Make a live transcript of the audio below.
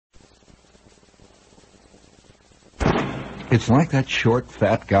It's like that short,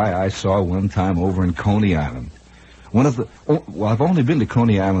 fat guy I saw one time over in Coney Island. I've only been to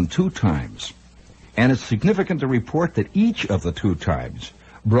Coney Island 2 times, and it's significant to report that each of the 2 times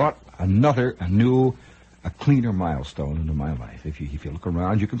brought a cleaner milestone into my life. If you look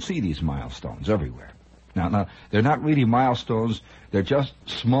around, you can see these milestones everywhere. Now, they're not really milestones. They're just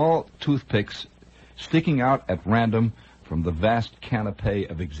small toothpicks sticking out at random from the vast canopy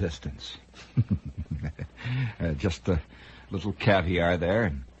of existence. Just a little caviar there,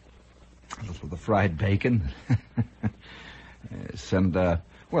 and a little of the fried bacon.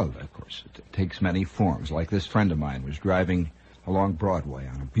 Well, of course, it takes many forms. Like this friend of mine was driving along Broadway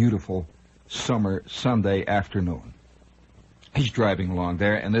on a beautiful summer Sunday afternoon. He's driving along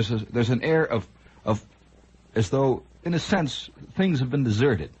there, and there's an air of as though, in a sense, things have been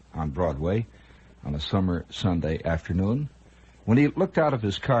deserted on Broadway on a summer Sunday afternoon, when he looked out of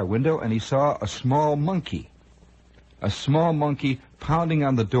his car window and he saw a small monkey pounding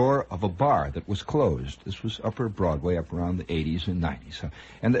on the door of a bar that was closed. This was Upper Broadway, up around the 80s and 90s.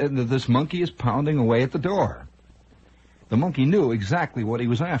 And this monkey is pounding away at the door. The monkey knew exactly what he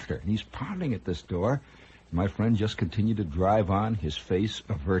was after, and he's pounding at this door. My friend just continued to drive on, his face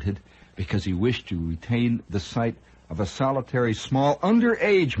averted, because he wished to retain the sight of a solitary, small,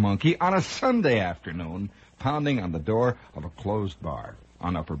 underage monkey on a Sunday afternoon pounding on the door of a closed bar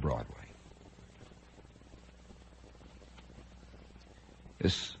on Upper Broadway.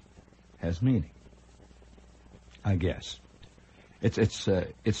 This has meaning, I guess. It's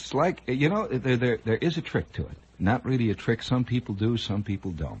like, you know, there is a trick to it. Not really a trick. Some people do, some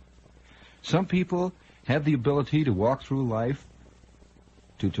people don't. Some people have the ability to walk through life,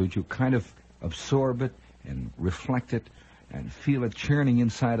 to kind of absorb it and reflect it and feel it churning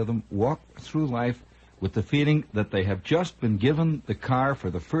inside of them, walk through life with the feeling that they have just been given the car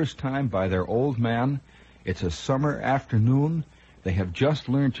for the first time by their old man. It's a summer afternoon. They have just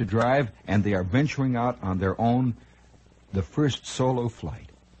learned to drive, and they are venturing out on their own, the first solo flight.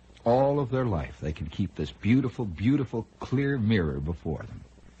 All of their life, they can keep this beautiful, beautiful, clear mirror before them.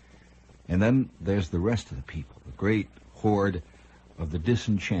 And then there's the rest of the people, the great horde of the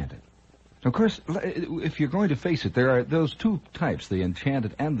disenchanted. Of course, if you're going to face it, there are those 2 types, the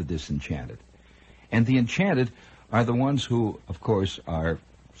enchanted and the disenchanted. And the enchanted are the ones who, of course, are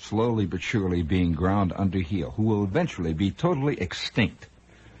slowly but surely being ground under heel, who will eventually be totally extinct.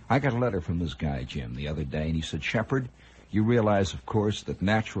 I got a letter from this guy, Jim, the other day, and he said, Shepherd, you realize, of course, that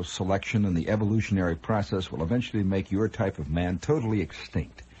natural selection and the evolutionary process will eventually make your type of man totally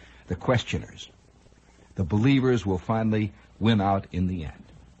extinct. The questioners, the believers will finally win out in the end.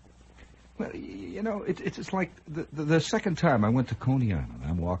 Well, you know, it's like the second time I went to Coney Island.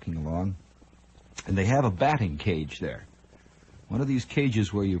 I'm walking along, and they have a batting cage there. One of these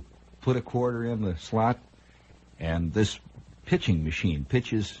cages where you put a quarter in the slot, and this pitching machine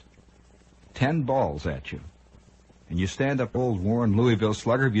pitches 10 balls at you. And you stand up, old Warren Louisville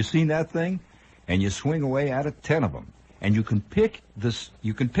slugger. Have you seen that thing? And you swing away at it, 10 of them. And you can pick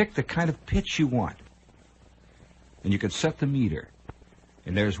the kind of pitch you want. And you can set the meter.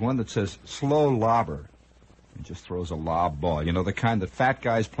 And there's one that says slow lobber. It just throws a lob ball. You know, the kind that fat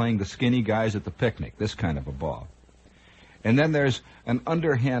guys playing the skinny guys at the picnic. This kind of a ball. And then there's an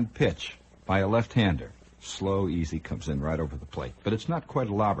underhand pitch by a left-hander. Slow, easy, comes in right over the plate. But it's not quite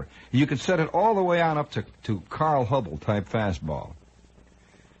a lobber. You can set it all the way on up to Carl Hubble-type fastball.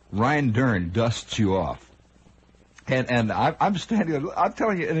 Ryan Dern dusts you off. And I'm standing there, I'm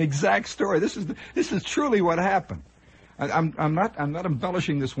telling you an exact story. This is truly what happened. I'm not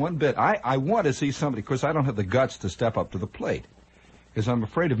embellishing this one bit. I want to see somebody, because I don't have the guts to step up to the plate, because I'm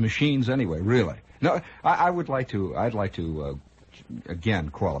afraid of machines anyway, really. No, I'd like to again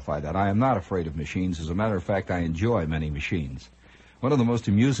qualify that. I am not afraid of machines. As a matter of fact, I enjoy many machines. One of the most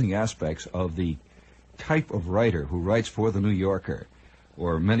amusing aspects of the type of writer who writes for the New Yorker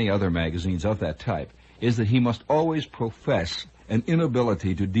or many other magazines of that type is that he must always profess an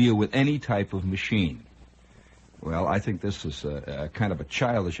inability to deal with any type of machine. Well, I think this is a kind of a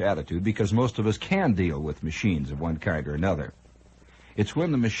childish attitude, because most of us can deal with machines of one kind or another. It's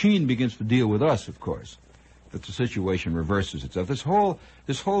when the machine begins to deal with us, of course, that the situation reverses itself.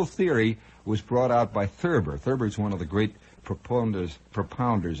 This whole theory was brought out by Thurber. Thurber's one of the great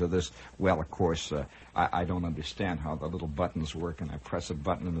propounders of this. Well, of course, I don't understand how the little buttons work, and I press a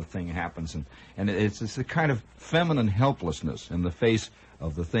button and the thing happens. And it's a kind of feminine helplessness in the face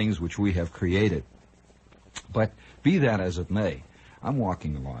of the things which we have created. But be that as it may, I'm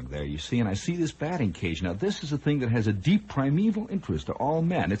walking along there, you see, and I see this batting cage. Now, this is a thing that has a deep primeval interest to all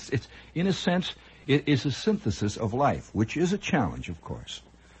men. It's in a sense, it is a synthesis of life, which is a challenge, of course.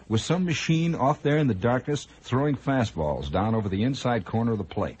 with some machine off there in the darkness throwing fastballs down over the inside corner of the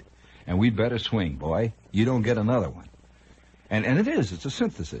plate. And we'd better swing, boy. You don't get another one. And it's a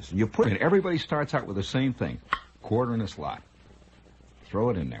synthesis. And you put it in, everybody starts out with the same thing. Quarter in a slot. Throw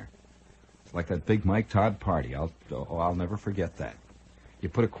it in there. It's like that big Mike Todd party. I'll never forget that. You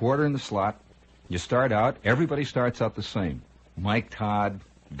put a quarter in the slot. You start out. Everybody starts out the same. Mike Todd,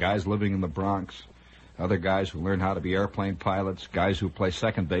 guys living in the Bronx, other guys who learn how to be airplane pilots, guys who play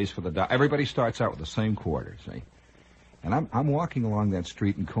second base for the everybody starts out with the same quarter, see? And I'm walking along that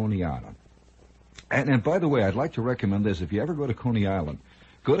street in Coney Island. And by the way, I'd like to recommend this. If you ever go to Coney Island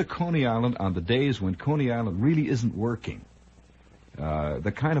on the days when Coney Island really isn't working.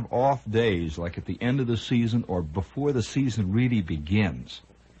 The kind of off days, like at the end of the season or before the season really begins.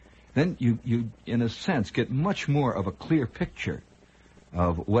 Then you, in a sense, get much more of a clear picture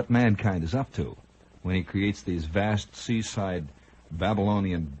of what mankind is up to when he creates these vast seaside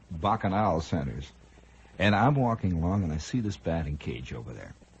Babylonian bacchanal centers. And I'm walking along and I see this batting cage over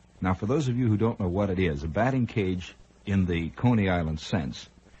there. Now, for those of you who don't know what it is, a batting cage in the Coney Island sense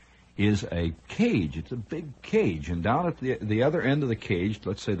is a cage. It's a big cage. And down at the other end of the cage,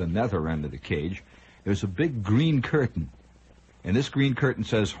 let's say the nether end of the cage, there's a big green curtain. And this green curtain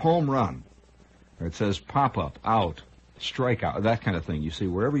says home run, or it says pop-up, out, strikeout, that kind of thing. You see,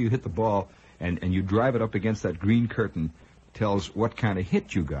 wherever you hit the ball and you drive it up against that green curtain tells what kind of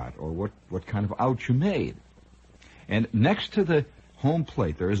hit you got or what kind of out you made. And next to the home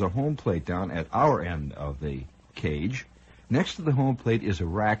plate, there is a home plate down at our end of the cage. Next to the home plate is a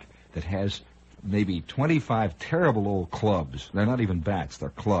rack that has maybe 25 terrible old clubs. They're not even bats, they're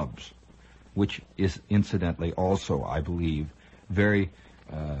clubs, which is incidentally also, I believe, very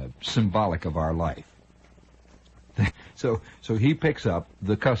symbolic of our life. So he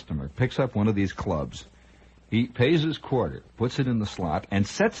the customer picks up one of these clubs. He pays his quarter, puts it in the slot, and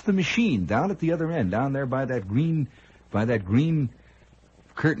sets the machine down at the other end, down there by that green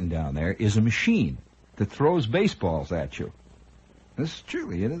curtain down there is a machine that throws baseballs at you. This is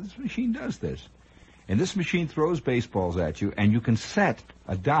truly, this machine does this. And this machine throws baseballs at you, and you can set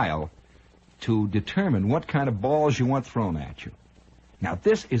a dial to determine what kind of balls you want thrown at you. Now,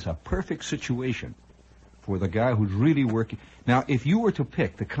 this is a perfect situation for the guy who's really working. Now, if you were to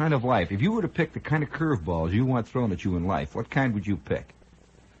pick the kind of life, if you were to pick the kind of curveballs you want thrown at you in life, what kind would you pick?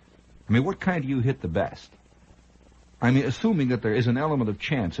 I mean, what kind do you hit the best? I mean, assuming that there is an element of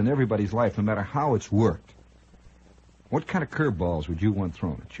chance in everybody's life, no matter how it's worked, what kind of curveballs would you want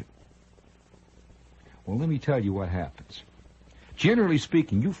thrown at you? Well, let me tell you what happens. Generally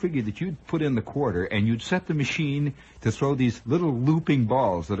speaking, you figure that you'd put in the quarter and you'd set the machine to throw these little looping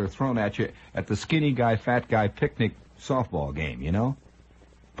balls that are thrown at you at the skinny guy, fat guy picnic softball game, you know?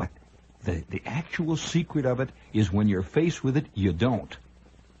 But the actual secret of it is when you're faced with it, you don't.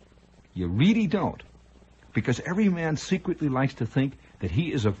 You really don't. Because every man secretly likes to think that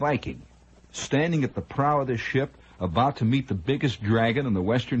he is a Viking, standing at the prow of this ship, about to meet the biggest dragon in the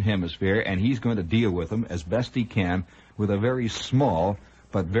Western Hemisphere, and he's going to deal with him as best he can with a very small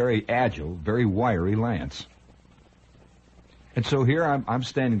but very agile, very wiry lance. And so here I'm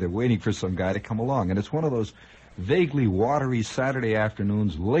standing there waiting for some guy to come along, and it's one of those vaguely watery Saturday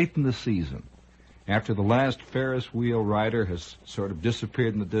afternoons late in the season, after the last Ferris wheel rider has sort of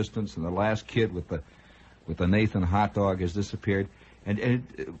disappeared in the distance and the last kid with the Nathan hot dog has disappeared. And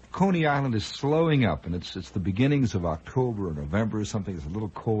Coney Island is slowing up, and it's the beginnings of October or November or something. There's a little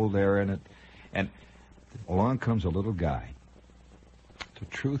cold air in it. And along comes a little guy. It's a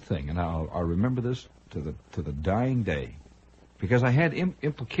true thing, and I'll remember this to the dying day, because I had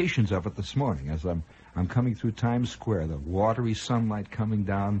implications of it this morning as I'm coming through Times Square, the watery sunlight coming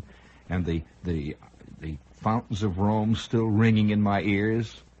down, and the fountains of Rome still ringing in my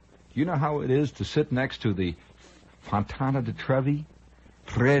ears. You know how it is to sit next to the Fontana di Trevi,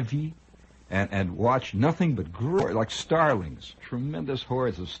 and watch nothing but like starlings, tremendous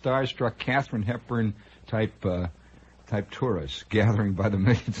hordes of starstruck Katharine Hepburn type tourists gathering by the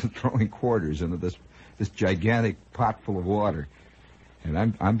millions and throwing quarters into this gigantic pot full of water.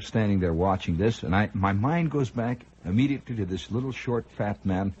 And I'm standing there watching this, and my mind goes back immediately to this little short fat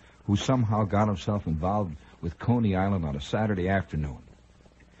man who somehow got himself involved with Coney Island on a Saturday afternoon.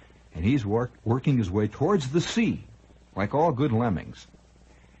 And he's working his way towards the sea, like all good lemmings.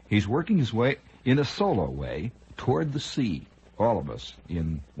 He's working his way in a solo way toward the sea. All of us,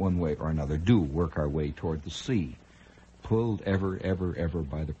 in one way or another, do work our way toward the sea, pulled ever, ever, ever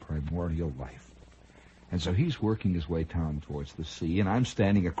by the primordial life. And so he's working his way down towards the sea, and I'm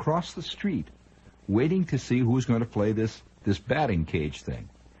standing across the street, waiting to see who's going to play this batting cage thing.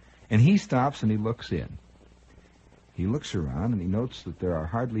 And he stops and he looks in. He looks around and he notes that there are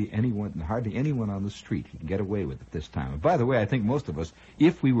hardly anyone on the street he can get away with at this time. And by the way, I think most of us,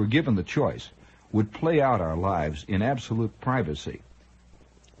 if we were given the choice, would play out our lives in absolute privacy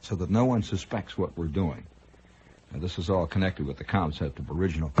so that no one suspects what we're doing. Now, this is all connected with the concept of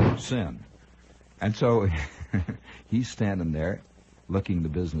original sin. And so he's standing there looking the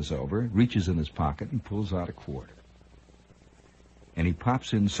business over, reaches in his pocket and pulls out a quarter. And he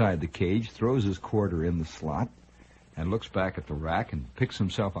pops inside the cage, throws his quarter in the slot, and looks back at the rack and picks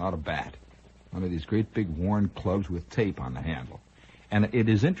himself out a bat, one of these great big worn clubs with tape on the handle. And it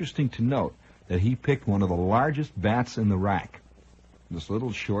is interesting to note that he picked one of the largest bats in the rack. This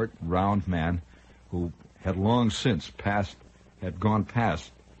little short, round man who had long since had gone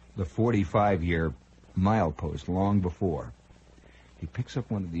past the 45-year milepost long before. He picks up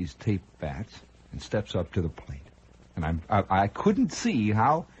one of these tape bats and steps up to the plate. And I couldn't see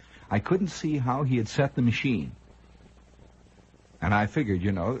how he had set the machine. And I figured,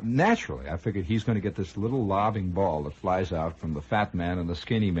 naturally, he's going to get this little lobbing ball that flies out from the fat man and the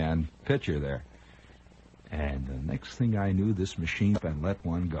skinny man pitcher there. And the next thing I knew, this machine and let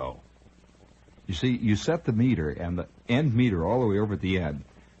one go. You see, you set the meter, and the end meter all the way over at the end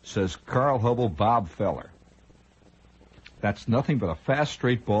says Carl Hubble, Bob Feller. That's nothing but a fast,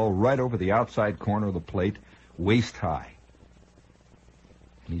 straight ball right over the outside corner of the plate, waist high.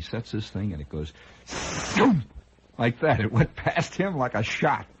 And he sets this thing, and it goes like that. It went past him like a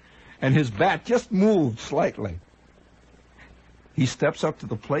shot, and his bat just moved slightly. He steps up to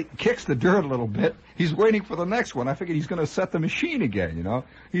the plate, kicks the dirt a little bit. He's waiting for the next one. I figured he's going to set the machine again,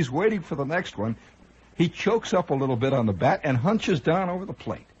 He's waiting for the next one. He chokes up a little bit on the bat and hunches down over the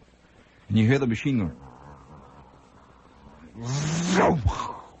plate. And you hear the machine going,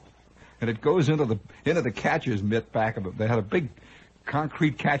 and it goes into the catcher's mitt back of it. They had a big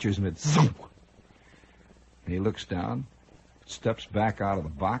concrete catcher's mitt. And he looks down, steps back out of the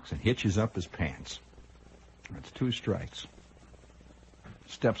box, and hitches up his pants. That's 2 strikes.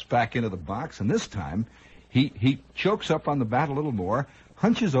 Steps back into the box, and this time he chokes up on the bat a little more,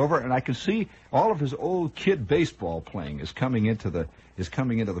 hunches over, and I can see all of his old kid baseball playing is coming into the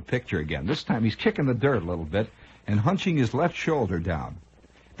picture again. This time he's kicking the dirt a little bit and hunching his left shoulder down.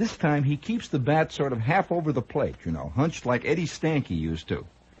 This time he keeps the bat sort of half over the plate, hunched like Eddie Stanky used to.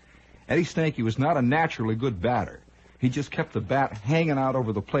 Eddie Stanky was not a naturally good batter. He just kept the bat hanging out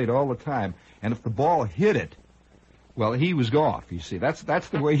over the plate all the time, and if the ball hit it, well, he was off, you see. That's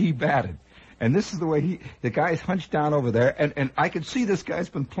the way he batted. And this is the way the guy's hunched down over there, and I can see this guy's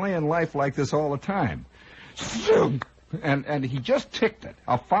been playing life like this all the time. And he just ticked it,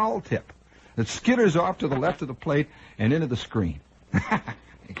 a foul tip that skitters off to the left of the plate and into the screen.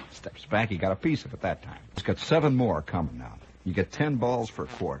 He steps back, he got a piece of it that time. He's got 7 more coming now. You get 10 balls for a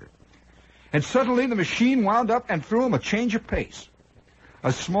quarter. And suddenly the machine wound up and threw him a change of pace.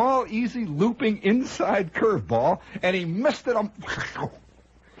 A small, easy, looping inside curveball, and he missed it.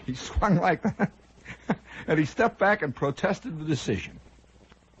 He swung like that, and he stepped back and protested the decision.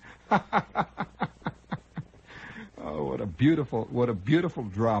 Oh, what a beautiful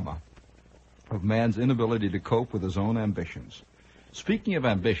drama of man's inability to cope with his own ambitions. Speaking of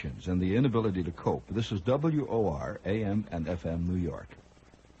ambitions and the inability to cope, this is WOR, AM and FM, New York.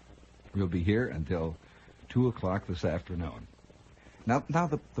 We'll be here until 2 o'clock this afternoon. Now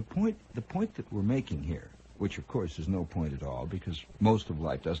the point that we're making here, which of course is no point at all, because most of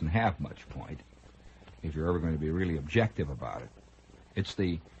life doesn't have much point, if you're ever going to be really objective about it. It's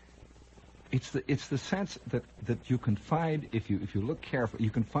the sense that you can find, if you look carefully,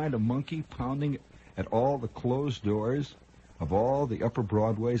 you can find a monkey pounding at all the closed doors of all the upper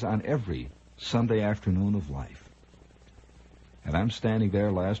Broadways on every Sunday afternoon of life. And I'm standing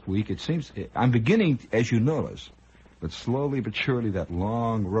there last week. It seems I'm beginning, as you notice, but slowly but surely that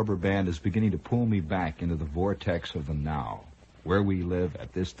long rubber band is beginning to pull me back into the vortex of the now, where we live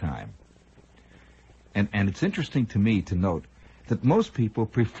at this time. And it's interesting to me to note that most people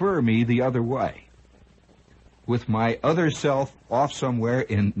prefer me the other way, with my other self off somewhere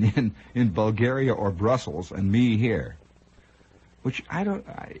in Bulgaria or Brussels and me here. Which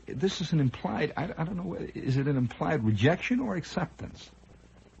this is an implied, I don't know, is it an implied rejection or acceptance?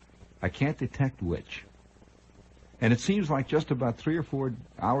 I can't detect which. And it seems like just about 3 or 4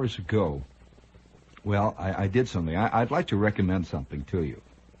 hours ago, well, I did something. I'd like to recommend something to you.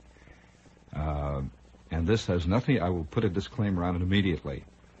 And this has nothing, I will put a disclaimer on it immediately.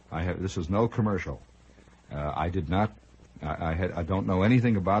 This is no commercial. I don't know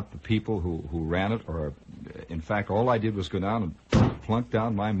anything about the people who ran it, or in fact, all I did was go down and plunk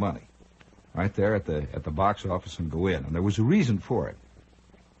down my money right there at the box office and go in. And there was a reason for it.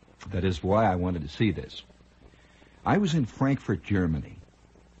 That is why I wanted to see this. I was in Frankfurt, Germany,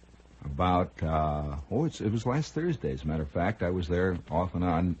 about, it was last Thursday, as a matter of fact. I was there off and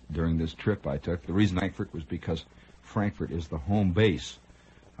on during this trip I took. The reason Frankfurt was because Frankfurt is the home base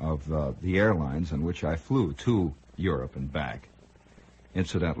of the airlines in which I flew to Europe and back.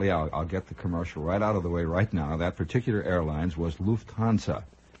 Incidentally, I'll get the commercial right out of the way right now. That particular airlines was Lufthansa.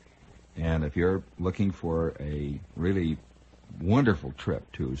 And if you're looking for a really wonderful trip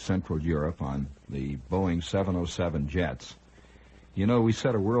to Central Europe on the Boeing 707 jets, you know, we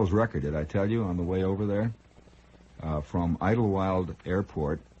set a world's record, did I tell you, on the way over there? From Idlewild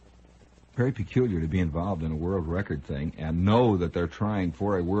Airport. Very peculiar to be involved in a world record thing and know that they're trying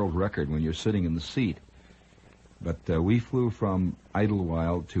for a world record when you're sitting in the seat. But we flew from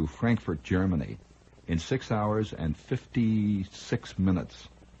Idlewild to Frankfurt, Germany in 6 hours and 56 minutes,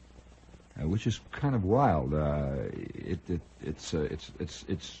 which is kind of wild. It's a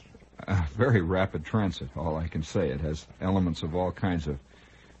very rapid transit, all I can say. It has elements of all kinds of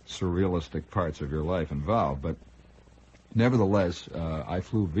surrealistic parts of your life involved. But nevertheless, I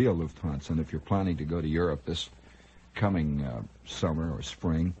flew via Lufthansa, and if you're planning to go to Europe this coming summer or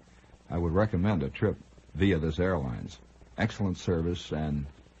spring, I would recommend a trip via this airlines. Excellent service, and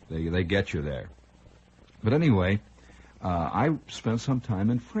they get you there. But anyway, I spent some time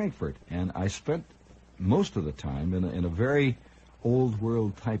in Frankfurt, and I spent most of the time in a very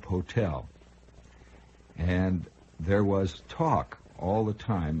old-world type hotel. And there was talk all the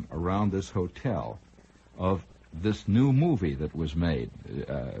time around this hotel of this new movie that was made,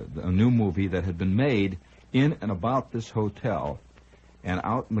 a new movie that had been made in and about this hotel and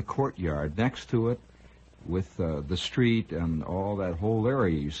out in the courtyard next to it with the street and all that whole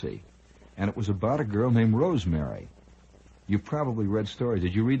area, you see. And it was about a girl named Rosemary. You've probably read stories.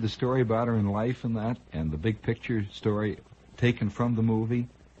 Did you read the story about her in life and that, and the big picture story taken from the movie?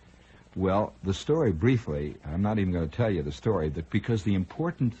 Well, the story, briefly, I'm not even going to tell you the story, but because the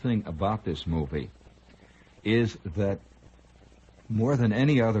important thing about this movie is that more than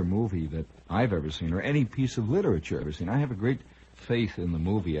any other movie that I've ever seen, or any piece of literature I've ever seen, I have a great faith in the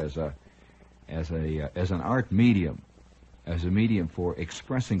movie as an art medium, as a medium for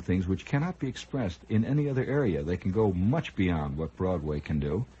expressing things which cannot be expressed in any other area. They can go much beyond what Broadway can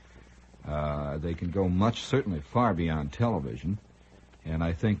do. They can go certainly far beyond television, and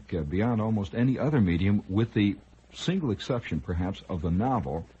I think beyond almost any other medium, with the single exception, perhaps, of the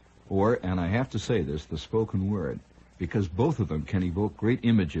novel, or, and I have to say this, the spoken word, because both of them can evoke great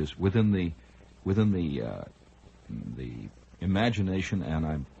images within the imagination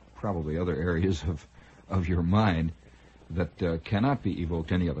and probably other areas of your mind that cannot be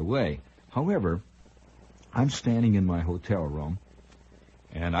evoked any other way. However, I'm standing in my hotel room,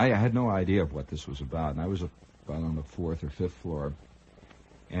 and I had no idea of what this was about, and I was about on the 4th or 5th floor,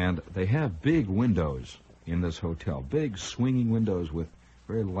 and they have big windows in this hotel, big swinging windows with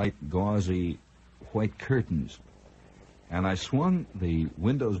very light, gauzy white curtains. And I swung the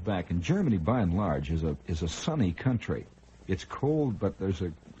windows back. And Germany, by and large, is a sunny country. It's cold, but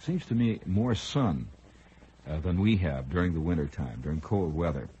seems to me, more sun than we have during the wintertime, during cold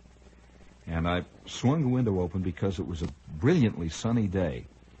weather. And I swung the window open because it was a brilliantly sunny day,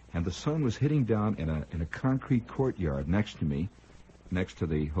 and the sun was hitting down in a concrete courtyard next to me, next to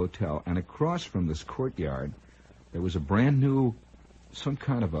the hotel. And across from this courtyard, there was a brand new, some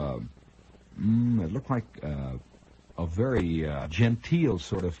kind of it looked like a very genteel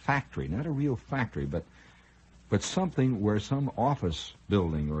sort of factory, not a real factory, but something where some office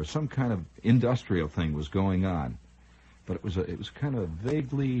building or some kind of industrial thing was going on. But it was kind of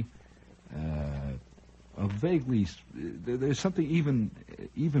vaguely, there's something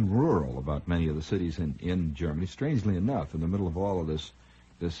even rural about many of the cities in Germany. Strangely enough, in the middle of all of this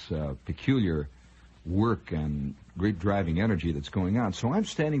peculiar work and great driving energy that's going on. So I'm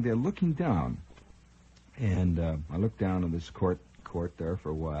standing there looking down, and I looked down in this court there for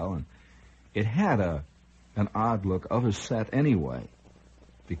a while, and it had an odd look of a set anyway,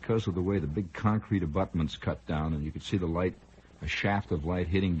 because of the way the big concrete abutments cut down, and you could see the light, a shaft of light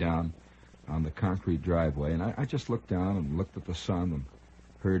hitting down on the concrete driveway. And I just looked down and looked at the sun and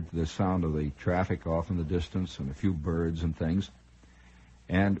heard the sound of the traffic off in the distance and a few birds and things.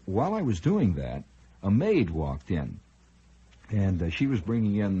 And while I was doing that, a maid walked in, and she was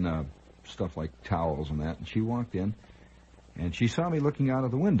bringing in stuff like towels and that, and she walked in, and she saw me looking out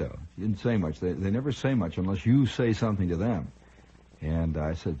of the window. She didn't say much. They never say much unless you say something to them. And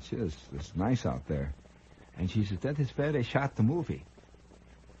I said, it's nice out there. And she said, that is where they shot the movie.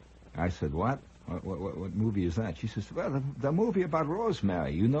 I said, what? What movie is that? She says, well, the movie about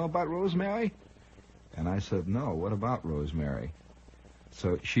Rosemary. You know about Rosemary? And I said, no, what about Rosemary?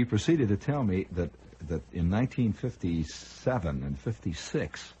 So she proceeded to tell me that that in 1957 and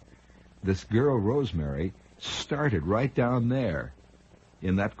 56, this girl, Rosemary, started right down there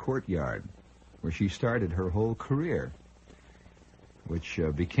in that courtyard where she started her whole career, which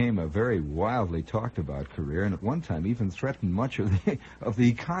became a very wildly talked about career, and at one time even threatened much of the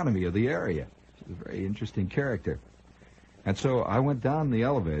economy of the area. She's a very interesting character. And so I went down the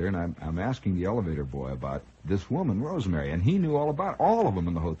elevator, and I'm asking the elevator boy about this woman, Rosemary, and he knew all about her. All of them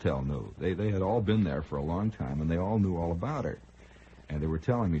in the hotel knew. They had all been there for a long time, and they all knew all about her. And they were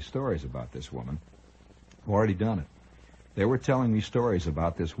telling me stories about this woman who already done it. They were telling me stories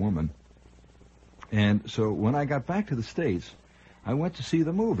about this woman. And so when I got back to the States, I went to see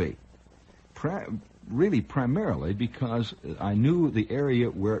the movie, really primarily because I knew the area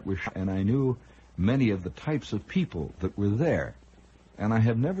where it was shot, and I knew many of the types of people that were there. And I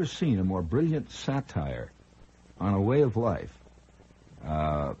have never seen a more brilliant satire on a way of life,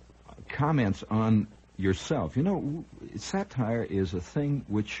 comments on yourself. You know, satire is a thing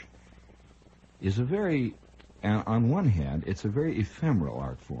which is a very, on one hand, it's a very ephemeral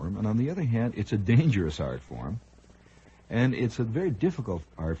art form, and on the other hand, it's a dangerous art form, and it's a very difficult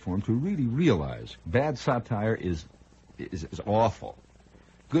art form to really realize. Bad satire is awful.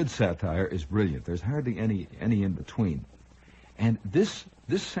 Good satire is brilliant. There's hardly any in between. And this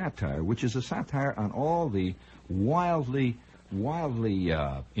satire, which is a satire on all the wildly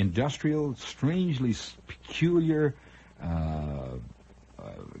industrial, strangely peculiar,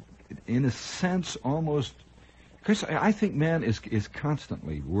 in a sense almost, because I think man is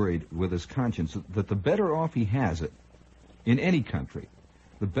constantly worried with his conscience that the better off he has it in any country,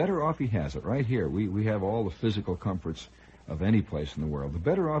 the better off he has it. Right here, we have all the physical comforts of any place in the world. The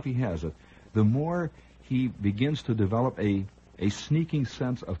better off he has it, the more he begins to develop a sneaking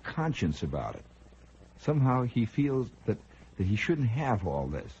sense of conscience about it. Somehow he feels that he shouldn't have all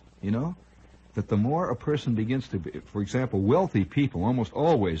this, you know? That the more a person begins to be, for example, wealthy people almost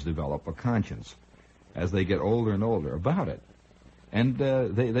always develop a conscience as they get older and older about it. And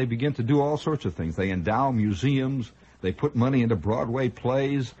they begin to do all sorts of things. They endow museums, they put money into Broadway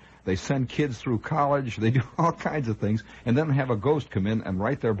plays, they send kids through college, they do all kinds of things, and then have a ghost come in and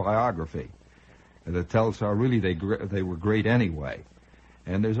write their biography that tells how really they were great anyway.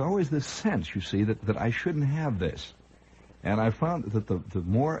 And there's always this sense, you see, that I shouldn't have this. And I found that the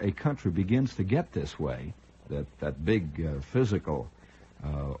more a country begins to get this way, that big physical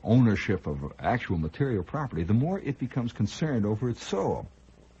ownership of actual material property, the more it becomes concerned over its soul.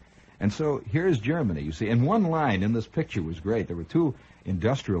 And so here's Germany, you see. And one line in this picture was great. There were two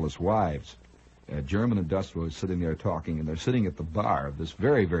industrialist wives, German industrialists sitting there talking, and they're sitting at the bar of this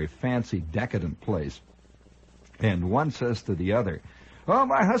very, very fancy, decadent place. And one says to the other, "Oh,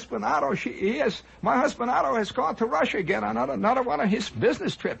 my husband Otto, my husband Otto has gone to Russia again on another one of his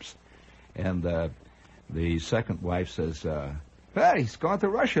business trips." And the second wife says, "Well, he's gone to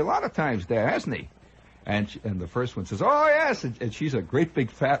Russia a lot of times there, hasn't he?" And the first one says, "Oh, yes." And she's a great big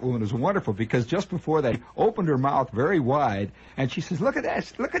fat woman. It was wonderful because just before that, opened her mouth very wide, and she says, "Look at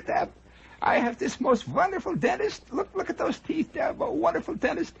that, look at that. I have this most wonderful dentist. Look at those teeth there, a wonderful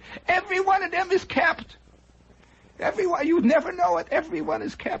dentist. Every one of them is kept. Everyone, you'd never know it. Everyone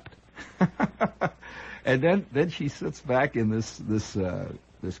is kept." And then she sits back in this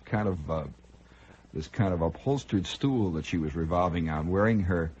kind of upholstered stool that she was revolving on, wearing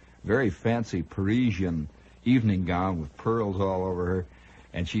her very fancy Parisian evening gown with pearls all over her,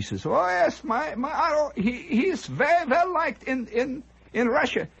 and she says, "Oh yes, my Otto, he's very well liked in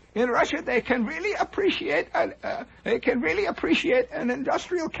Russia. In Russia, they can really appreciate an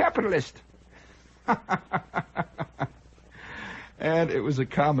industrial capitalist." And it was a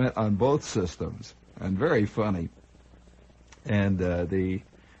comment on both systems, and very funny. And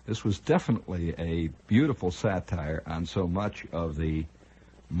this was definitely a beautiful satire on so much of the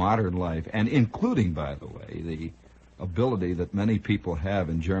modern life, and including, by the way, the ability that many people have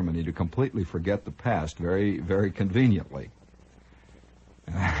in Germany to completely forget the past very, very conveniently.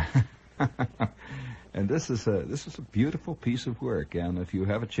 And this is a beautiful piece of work, and if you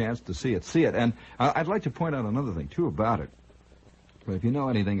have a chance to see it, see it. And I'd like to point out another thing, too, about it. But if you know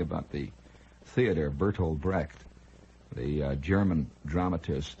anything about the Theodore Bertolt Brecht, the German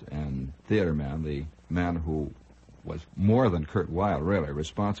dramatist and theater man, the man who was more than Kurt Weill, really,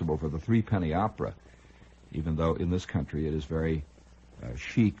 responsible for the Threepenny Opera, even though in this country it is very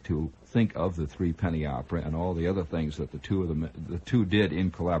chic to think of the Threepenny Opera and all the other things that the two did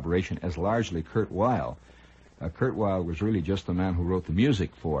in collaboration as largely Kurt Weill. Kurt Weill was really just the man who wrote the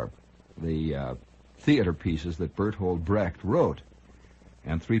music for the theater pieces that Bertolt Brecht wrote.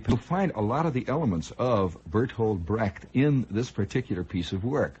 And you'll find a lot of the elements of Bertolt Brecht in this particular piece of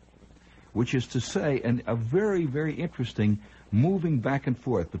work. which is to say a very, very interesting moving back and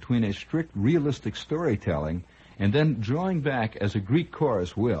forth between a strict realistic storytelling and then drawing back, as a Greek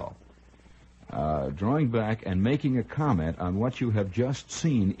chorus will, drawing back and making a comment on what you have just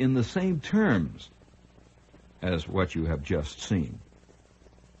seen in the same terms as what you have just seen.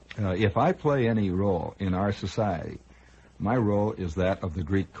 If I play any role in our society, my role is that of the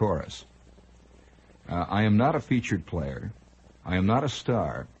Greek chorus. I am not a featured player. I am not a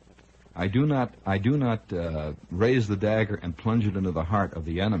star. I do not raise the dagger and plunge it into the heart of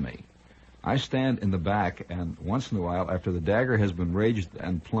the enemy. I stand in the back, and once in a while, after the dagger has been raised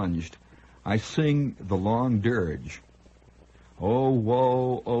and plunged, I sing the long dirge. Oh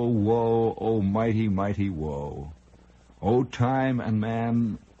woe, oh mighty, mighty woe. O time and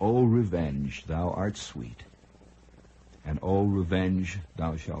man, O revenge, thou art sweet. And O revenge,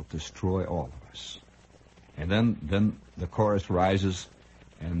 thou shalt destroy all of us. And then the chorus rises,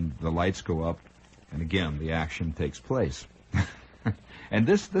 and the lights go up, and again the action takes place. And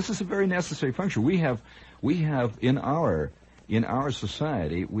this is a very necessary function. We have in our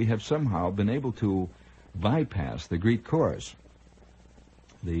society, we have somehow been able to bypass the Greek chorus.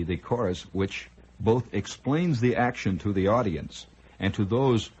 The chorus which both explains the action to the audience and to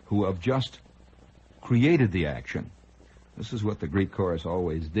those who have just created the action. This is what the Greek chorus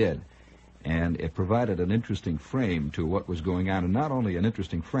always did. And it provided an interesting frame to what was going on. And not only an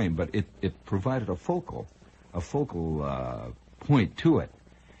interesting frame, but it provided a focal point to it.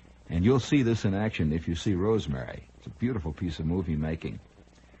 And you'll see this in action if you see Rosemary. It's a beautiful piece of movie making.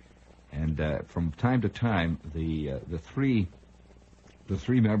 And from time to time, the three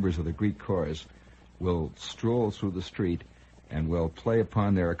members of the Greek chorus will stroll through the street and will play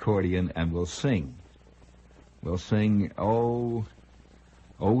upon their accordion and will sing. We'll sing, oh,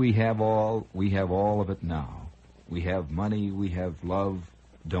 we have all of it now. We have money, we have love,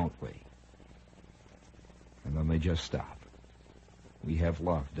 don't we? And then they just stop. We have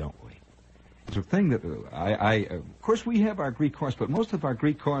love, don't we? It's a thing that of course we have our Greek chorus, but most of our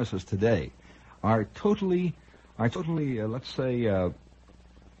Greek choruses today are totally, let's say,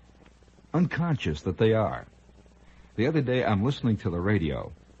 unconscious that they are. The other day I'm listening to the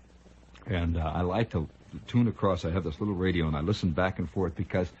radio, and I like to tune across. I have this little radio, and I listen back and forth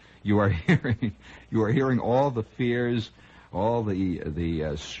because you are hearing all the fears, all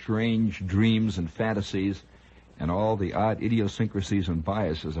the strange dreams and fantasies, and all the odd idiosyncrasies and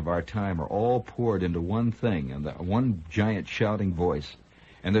biases of our time are all poured into one thing, and one giant shouting voice.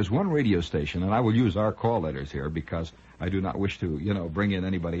 And there's one radio station, and I will use our call letters here because I do not wish to, bring in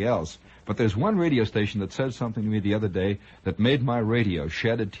anybody else. But there's one radio station that said something to me the other day that made my radio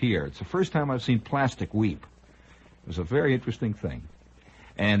shed a tear. It's the first time I've seen plastic weep. It was a very interesting thing.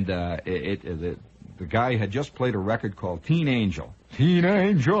 And the guy had just played a record called Teen Angel. Teen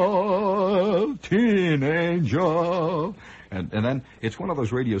Angel, Teen Angel. And then it's one of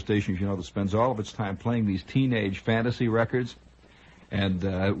those radio stations, that spends all of its time playing these teenage fantasy records,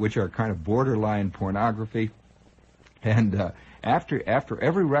 and which are kind of borderline pornography. And after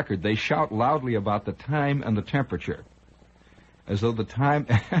every record, they shout loudly about the time and the temperature, as though the time.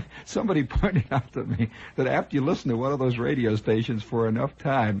 Somebody pointed out to me that after you listen to one of those radio stations for enough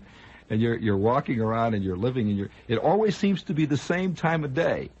time, and you're walking around and you're living, it always seems to be the same time of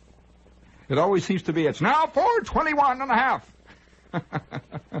day. It always seems to be, it's now 4:21 and a half.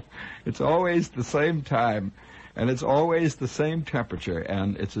 It's always the same time. And it's always the same temperature,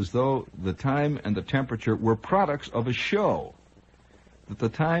 and it's as though the time and the temperature were products of a show, that the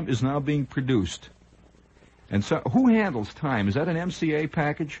time is now being produced. And so, who handles time? Is that an MCA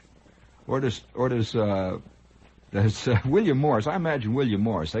package? Or does William Morris? I imagine William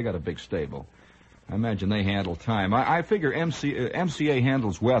Morris, they got a big stable. I imagine they handle time. I figure MCA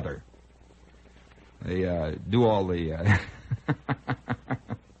handles weather. They do all the...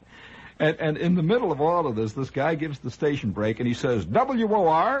 And in the middle of all of this guy gives the station break, and he says,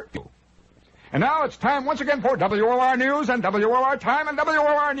 WOR. And now it's time once again for WOR News and WOR Time and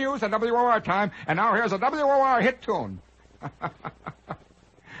WOR News and WOR Time. And now here's a WOR hit tune.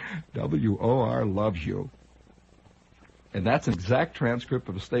 WOR loves you. And that's an exact transcript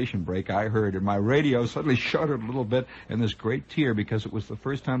of a station break I heard, and my radio suddenly shuddered a little bit in this great tear because it was the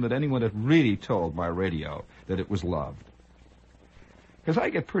first time that anyone had really told my radio that it was loved. Because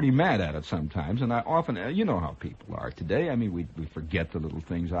I get pretty mad at it sometimes, and I often, you know how people are today. I mean, we forget the little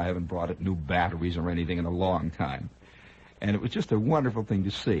things. I haven't brought new batteries or anything in a long time. And it was just a wonderful thing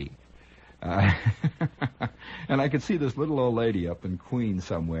to see. And I could see this little old lady up in Queens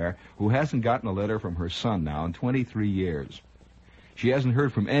somewhere who hasn't gotten a letter from her son now in 23 years. She hasn't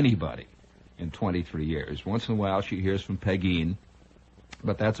heard from anybody in 23 years. Once in a while she hears from Pegeen,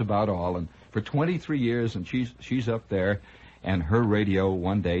 But that's about all. And for 23 years, and she's up there, and her radio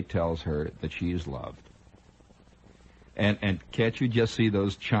one day tells her that she is loved. And can't you just see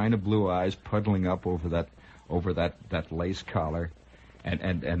those china blue eyes puddling up over that lace collar,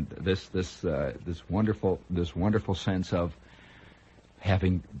 and this wonderful sense of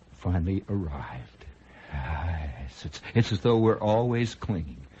having finally arrived. It's as though we're always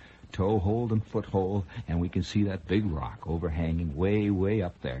clinging, toe-hold and foothold, and we can see that big rock overhanging way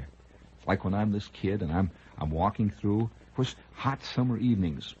up there. It's like when I'm this kid and I'm walking through, of course, hot summer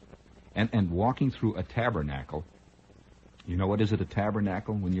evenings, and walking through a tabernacle. You know what is it, a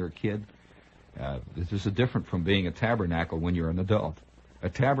tabernacle when you're a kid? This is different from being a tabernacle when you're an adult. A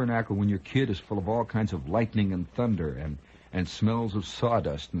tabernacle when you're a kid is full of all kinds of lightning and thunder and smells of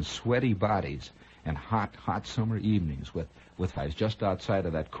sawdust and sweaty bodies and hot summer evenings with guys just outside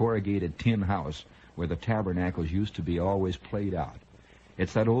of that corrugated tin house where the tabernacles used to be always played out.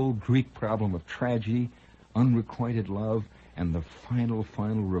 It's that old Greek problem of tragedy, unrequited love, and the final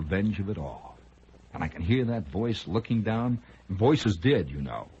revenge of it all. And I can hear that voice looking down. Voices did, you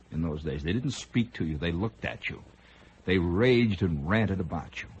know, in those days. They didn't speak to you. They looked at you. They raged and ranted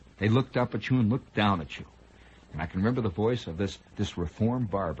about you. They looked up at you and looked down at you. And I can remember the voice of this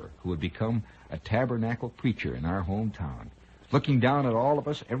reformed barber who had become a tabernacle preacher in our hometown, looking down at all of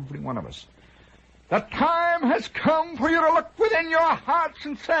us, every one of us. The time has come for you to look within your hearts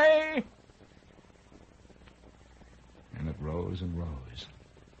and say... And it rose and rose.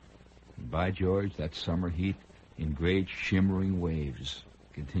 And by George, that summer heat in great shimmering waves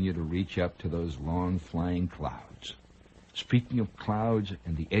continued to reach up to those long flying clouds. Speaking of clouds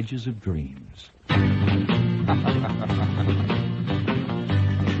and the edges of dreams. To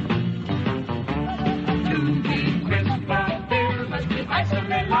be crisp, there must be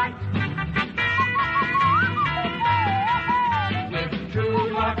icily light. With true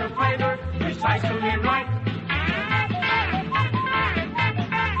lager flavor, precisely right.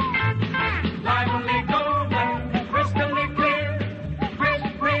 Lively golden, crystally clear,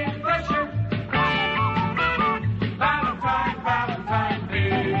 crisp refresher. Ballantine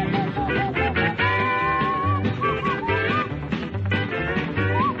beer.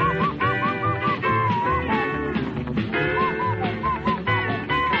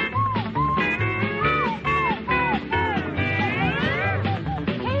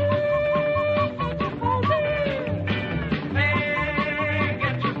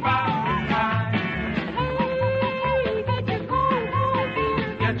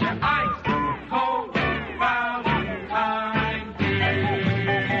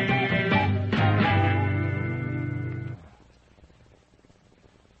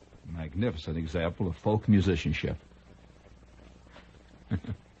 Magnificent example of folk musicianship.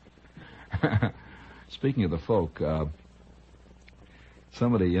 Speaking of the folk,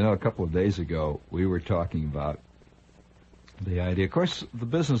 somebody, a couple of days ago, we were talking about the idea. Of course, the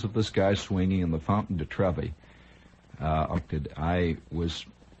business of this guy swinging in the Fountain de Trevi. I was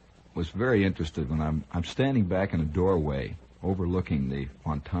very interested when I'm standing back in a doorway overlooking the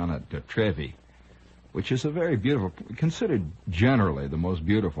Fontana de Trevi, which is a very beautiful, considered generally the most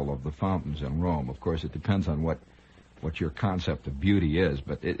beautiful of the fountains in Rome. Of course, it depends on what your concept of beauty is,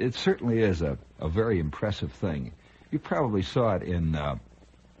 but it certainly is a very impressive thing. You probably saw it in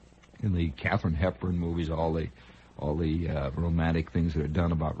the Katharine Hepburn movies, all the romantic things that are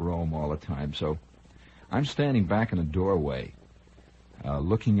done about Rome all the time. So I'm standing back in a doorway,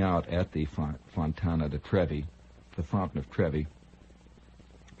 looking out at the Fontana de Trevi, the Fountain of Trevi,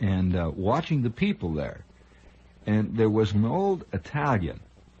 and watching the people there. And there was an old Italian,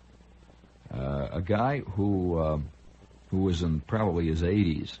 a guy who was in probably his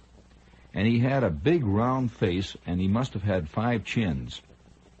 80s, and he had a big round face, and he must have had 5 chins.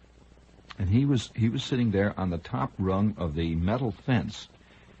 And he was sitting there on the top rung of the metal fence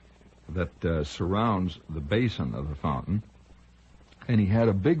that surrounds the basin of the fountain, and he had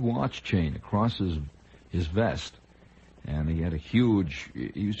a big watch chain across his vest. And he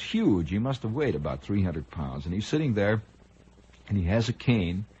was huge. He must have weighed about 300 pounds. And he's sitting there, and he has a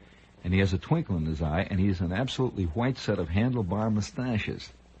cane, and he has a twinkle in his eye, and he has an absolutely white set of handlebar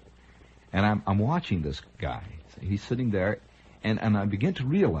mustaches. And I'm watching this guy. He's sitting there, and I begin to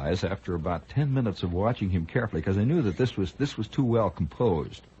realize after about 10 minutes of watching him carefully, because I knew that this was too well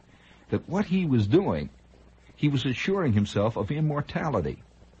composed, that what he was doing, he was assuring himself of immortality.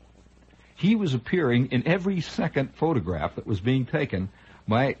 He was appearing in every second photograph that was being taken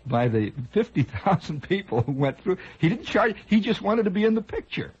by the 50,000 people who went through. He didn't charge. He just wanted to be in the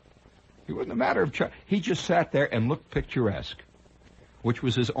picture. It wasn't a matter of charge. He just sat there and looked picturesque, which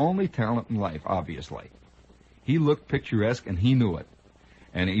was his only talent in life, obviously. He looked picturesque, and he knew it.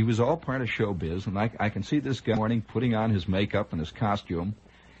 And he was all part of showbiz, and I can see this guy morning putting on his makeup and his costume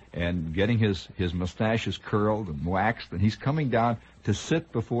and getting his mustaches curled and waxed, and he's coming down to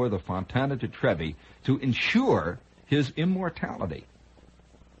sit before the Fontana di Trevi to ensure his immortality.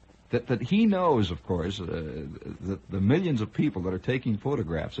 That he knows, of course, that the millions of people that are taking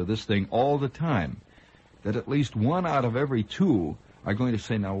photographs of this thing all the time, that at least one out of every two are going to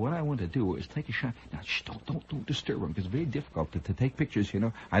say, now, what I want to do is take a shot. Now, shh, don't disturb him, because it's very difficult to take pictures, you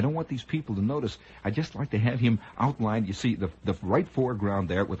know. I don't want these people to notice. I just like to have him outlined. You see, the right foreground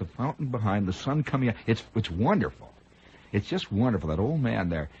there with the fountain behind, the sun coming out. It's wonderful. It's just wonderful, that old man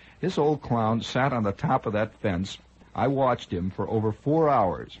there. This old clown sat on the top of that fence. I watched him for over 4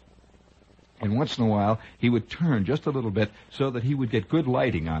 hours. And once in a while, he would turn just a little bit so that he would get good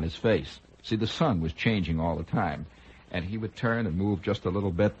lighting on his face. See, the sun was changing all the time. And he would turn and move just a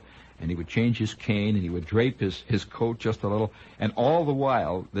little bit, and he would change his cane, and he would drape his coat just a little. And all the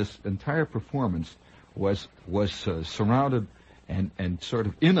while, this entire performance was surrounded and sort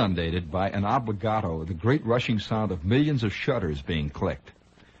of inundated by an obligato, the great rushing sound of millions of shutters being clicked,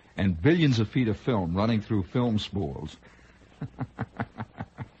 and billions of feet of film running through film spools.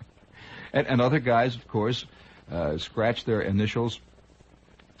 and other guys, of course, scratch their initials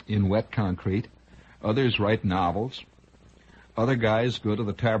in wet concrete. Others write novels. Other guys go to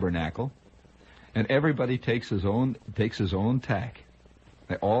the tabernacle, and everybody takes his own tack.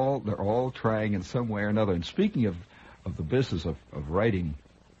 They're all trying in some way or another. And speaking of the business of writing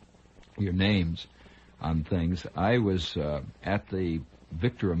your names on things, I was at the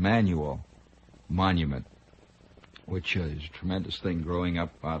Victor Emmanuel Monument, which is a tremendous thing growing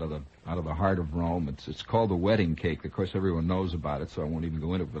up out of the heart of Rome. It's called the wedding cake. Of course, everyone knows about it, so I won't even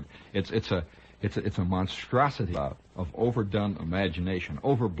go into it. But it's a monstrosity of overdone imagination,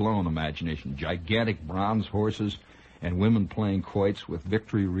 overblown imagination, gigantic bronze horses and women playing quoits with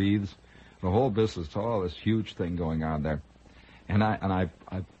victory wreaths. The whole business, all this huge thing going on there. And I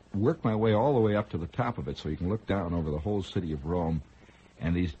worked my way all the way up to the top of it so you can look down over the whole city of Rome.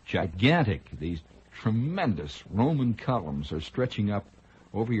 And these tremendous Roman columns are stretching up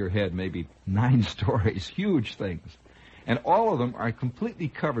over your head, maybe 9 stories, huge things. And all of them are completely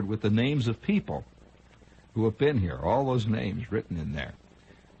covered with the names of people who have been here, all those names written in there.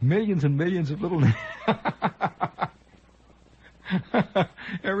 Millions and millions of little names.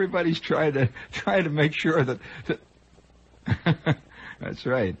 Everybody's trying to make sure that that's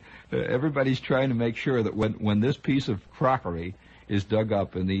right. Everybody's trying to make sure that when this piece of crockery is dug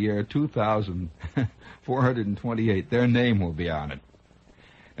up in the year 2428, their name will be on it.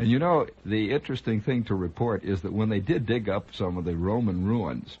 And you know, the interesting thing to report is that when they did dig up some of the Roman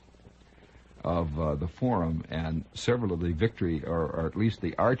ruins of the Forum and several of the victory, or at least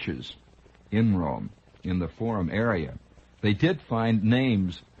the arches in Rome, in the Forum area, they did find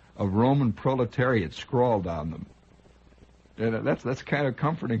names of Roman proletariat scrawled on them. And that's kind of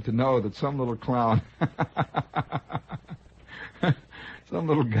comforting to know that some little clown, some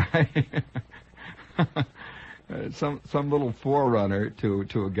little guy, some little forerunner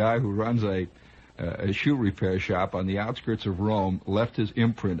to a guy who runs a shoe repair shop on the outskirts of Rome left his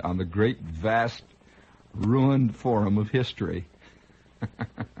imprint on the great, vast, ruined Forum of history.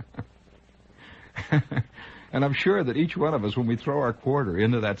 And I'm sure that each one of us, when we throw our quarter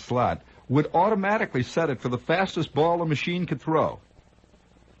into that slot, would automatically set it for the fastest ball the machine could throw,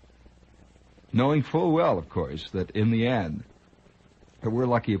 knowing full well, of course, that in the end, that we're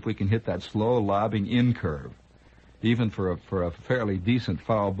lucky if we can hit that slow lobbing in curve, even for a fairly decent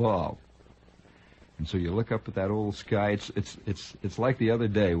foul ball. And so you look up at that old sky. It's like the other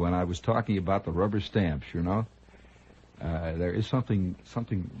day when I was talking about the rubber stamps. You know, there is something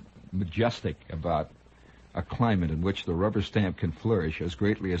majestic about a climate in which the rubber stamp can flourish as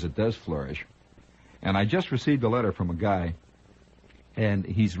greatly as it does flourish. And I just received a letter from a guy, and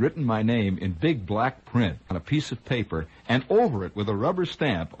he's written my name in big black print on a piece of paper, and over it with a rubber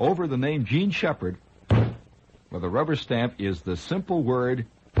stamp, over the name Gene Shepard, where the rubber stamp is the simple word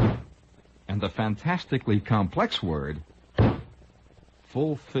and the fantastically complex word,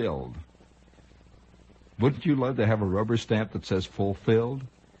 fulfilled. Wouldn't you love to have a rubber stamp that says fulfilled?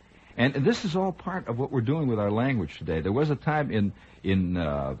 And this is all part of what we're doing with our language today. There was a time in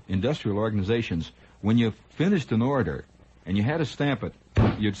industrial organizations when you finished an order and you had to stamp it,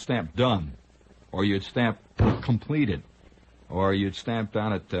 you'd stamp done, or you'd stamp completed, or you'd stamp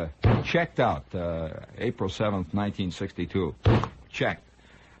on it checked out, April 7th, 1962, checked.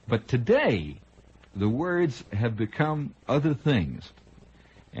 But today, the words have become other things,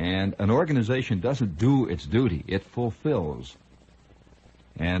 and an organization doesn't do its duty, it fulfills.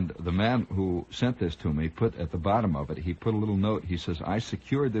 And the man who sent this to me put at the bottom of it, he put a little note. He says, I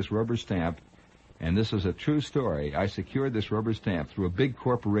secured this rubber stamp, and this is a true story. I secured this rubber stamp through a big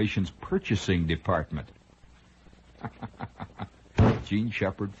corporation's purchasing department. Gene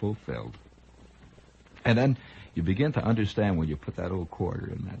Shepard fulfilled. And then you begin to understand when you put that old quarter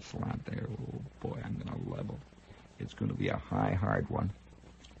in that slot there. Oh, boy, I'm going to level. It's going to be a high, hard one.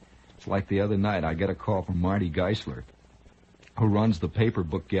 It's like the other night. I get a call from Marty Geisler, who runs the paper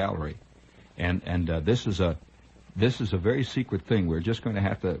book gallery, and this is a very secret thing. We're just going to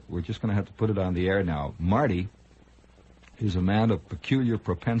have to put it on the air now. Marty is a man of peculiar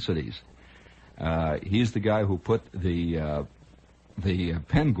propensities. He's the guy who put the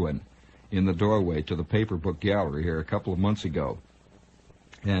penguin in the doorway to the paper book gallery here a couple of months ago,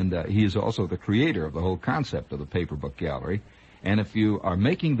 and he is also the creator of the whole concept of the paper book gallery. And if you are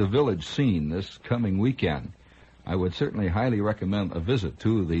making the village scene this coming weekend, I would certainly highly recommend a visit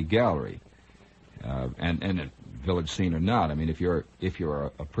to the gallery, and a village scene or not. I mean, if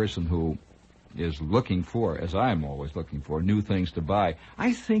you're a person who is looking for, as I'm always looking for, new things to buy,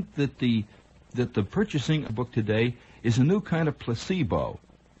 I think that the purchasing a book today is a new kind of placebo.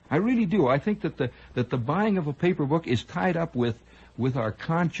 I really do. I think that the buying of a paper book is tied up with our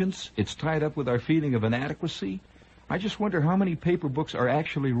conscience. It's tied up with our feeling of inadequacy. I just wonder how many paper books are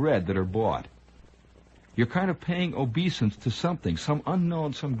actually read that are bought. You're kind of paying obeisance to something, some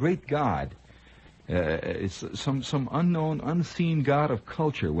unknown, some great god. It's some unknown, unseen god of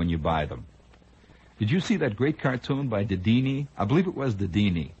culture when you buy them. Did you see that great cartoon by Didini? I believe it was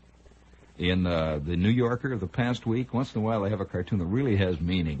Didini in the New Yorker of the past week. Once in a while they have a cartoon that really has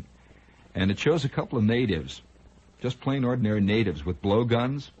meaning. And it shows a couple of natives, just plain ordinary natives with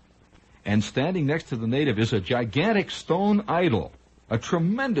blowguns. And standing next to the native is a gigantic stone idol. A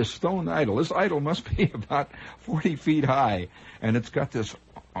tremendous stone idol. This idol must be about 40 feet high, and it's got this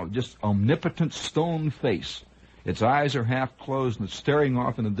just omnipotent stone face. Its eyes are half closed, and it's staring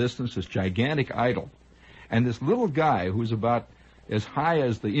off in the distance, this gigantic idol. And this little guy, who's about as high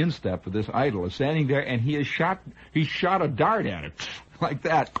as the instep of this idol, is standing there, and he shot a dart at it, like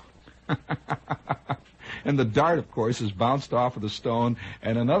that. And the dart, of course, is bounced off of the stone,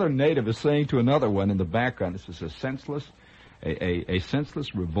 and another native is saying to another one in the background, this is a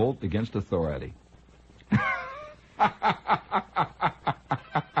senseless revolt against authority.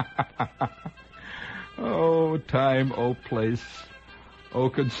 Oh, time, oh, place, oh,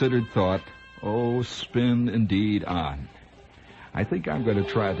 considered thought, oh, spin indeed on. I think I'm going to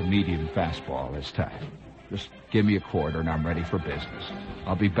try the medium fastball this time. Just give me a quarter and I'm ready for business.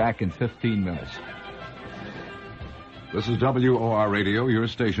 I'll be back in 15 minutes. This is WOR Radio, your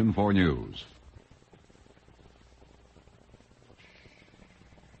station for news.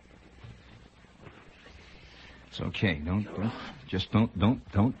 It's okay. Don't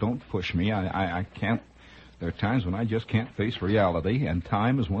push me. I can't. There are times when I just can't face reality, and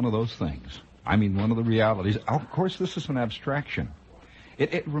time is one of those things. I mean, one of the realities. Of course, this is an abstraction.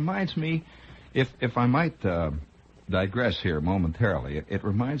 It reminds me, if I might digress here momentarily, it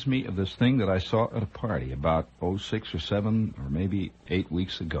reminds me of this thing that I saw at a party about 6 or 7 or maybe 8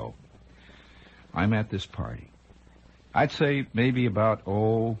 weeks ago. I'm at this party. I'd say maybe about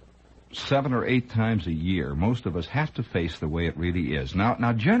 7 or 8 times a year, most of us have to face the way it really is.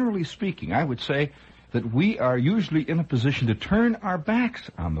 Now, generally speaking, I would say that we are usually in a position to turn our backs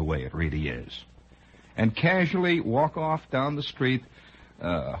on the way it really is and casually walk off down the street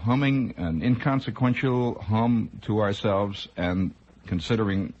humming an inconsequential hum to ourselves and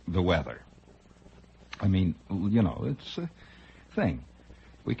considering the weather. I mean, it's a thing.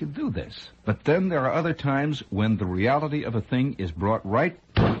 We could do this. But then there are other times when the reality of a thing is brought right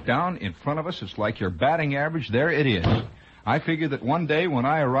down in front of us. It's like your batting average. There it is. I figure that one day when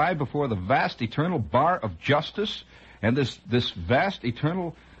I arrive before the vast eternal bar of justice, and this vast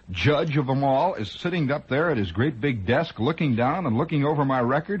eternal judge of them all is sitting up there at his great big desk looking down and looking over my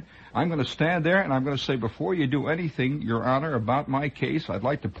record, I'm going to stand there and I'm going to say, before you do anything, Your Honor, about my case, I'd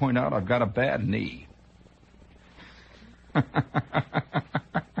like to point out I've got a bad knee.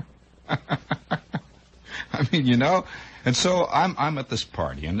 I mean, and so I'm at this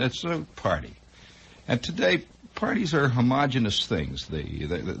party, and it's a party. And today, parties are homogeneous things.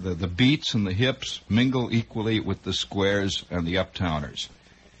 The beats and the hips mingle equally with the squares and the uptowners.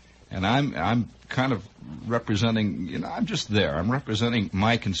 And I'm kind of representing, I'm just there. I'm representing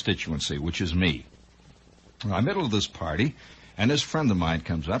my constituency, which is me. I'm in the middle of this party, and this friend of mine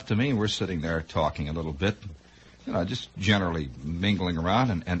comes up to me, and we're sitting there talking a little bit, just generally mingling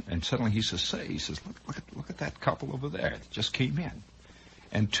around, and suddenly he says, look at that couple over there that just came in.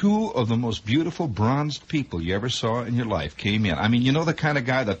 and two of the most beautiful bronzed people you ever saw in your life came in. I mean, you know the kind of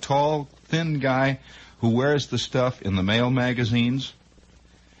guy, the tall, thin guy who wears the stuff in the male magazines?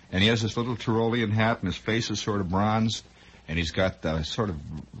 And he has this little Tyrolean hat, and his face is sort of bronzed, and he's got sort of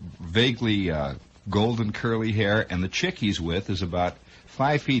vaguely golden curly hair, and the chick he's with is about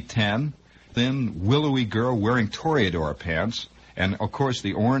 5'10", thin, willowy girl wearing Toledo pants, and, of course,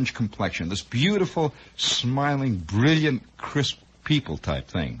 the orange complexion, this beautiful, smiling, brilliant, crisp people type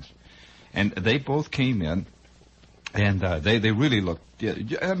things. And they both came in, and they really looked,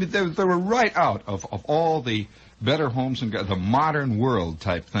 I mean, they were right out of all the better homes and the modern world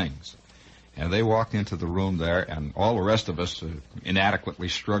type things. And they walked into the room there, and all the rest of us inadequately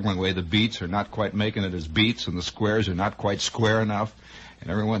struggling away. The beats are not quite making it as beats, and the squares are not quite square enough. And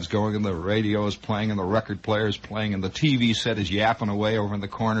everyone's going, and the radio is playing, and the record player is playing, and the TV set is yapping away over in the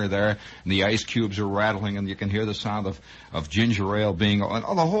corner there, and the ice cubes are rattling, and you can hear the sound of ginger ale being, and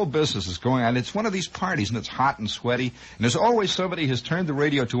all the whole business is going on. It's one of these parties, and it's hot and sweaty, and there's always somebody who's turned the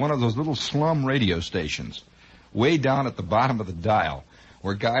radio to one of those little slum radio stations, way down at the bottom of the dial,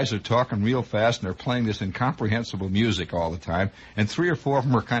 where guys are talking real fast, and they're playing this incomprehensible music all the time, and three or four of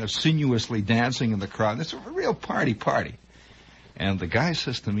them are kind of sinuously dancing in the crowd. It's a real party. And the guy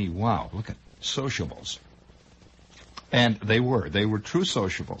says to me, wow, look at sociables. And they were true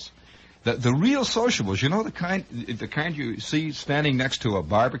sociables. The real sociables, you know, the kind you see standing next to a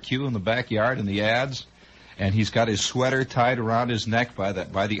barbecue in the backyard in the ads, and he's got his sweater tied around his neck by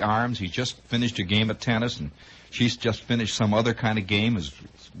the arms. He's just finished a game of tennis, and she's just finished some other kind of game, is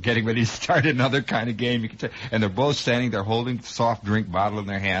getting ready to start another kind of game. You can tell, and they're both standing there holding a soft drink bottle in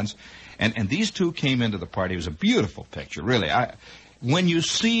their hands. And these two came into the party. It was a beautiful picture, really. When you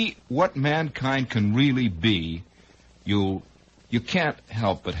see what mankind can really be, you can't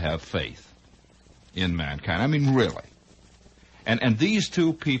help but have faith in mankind. I mean, really. And these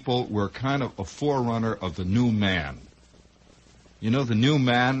two people were kind of a forerunner of the new man. You know, the new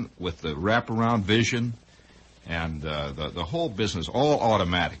man with the wraparound vision and the whole business, all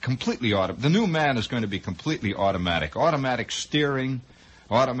automatic, completely automatic. The new man is going to be completely automatic. Automatic steering,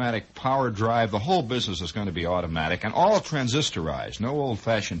 automatic power drive, the whole business is going to be automatic, and all transistorized, no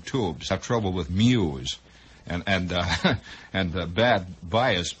old-fashioned tubes. Have trouble with muse and bad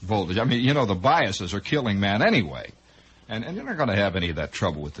bias voltage. I mean, you know, the biases are killing man anyway. And you're not going to have any of that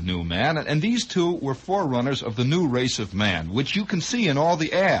trouble with the new man. And these two were forerunners of the new race of man, which you can see in all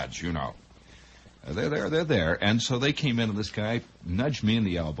the ads, you know. They're there. And so they came in, and this guy nudged me in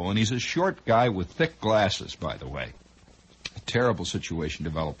the elbow, and he's a short guy with thick glasses, by the way. A terrible situation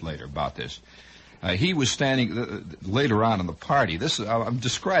developed later about this. He was standing later on in the party. I'm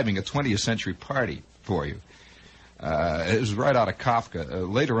describing a 20th century party for you. It was right out of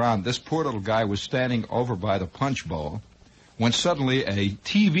Kafka. Later on, this poor little guy was standing over by the punch bowl when suddenly a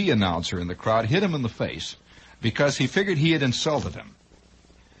TV announcer in the crowd hit him in the face because he figured he had insulted him.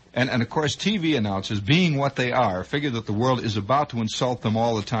 And of course, TV announcers, being what they are, figure that the world is about to insult them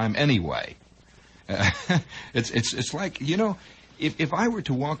all the time anyway. It's like, you know, if I were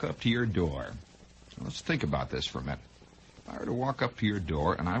to walk up to your door, let's think about this for a minute. If I were to walk up to your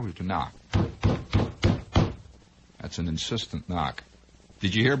door and I were to knock, that's an insistent knock.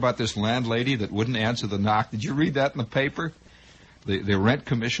 Did you hear about this landlady that wouldn't answer the knock? Did you read that in the paper? The rent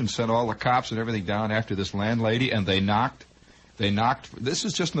commission sent all the cops and everything down after this landlady, and they knocked. This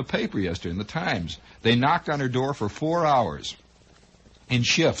is just in the paper yesterday, in the Times. They knocked on her door for 4 hours in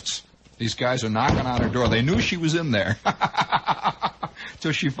shifts. These guys are knocking on her door. They knew she was in there.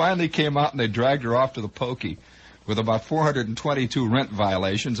 So she finally came out, and they dragged her off to the pokey with about 422 rent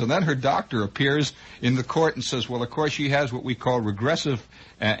violations. And then her doctor appears in the court and says, well, of course, she has what we call regressive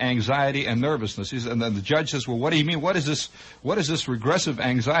anxiety and nervousness. And then the judge says, well, what do you mean? What is this regressive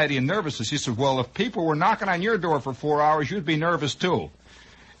anxiety and nervousness? He says, well, if people were knocking on your door for 4 hours, you'd be nervous, too.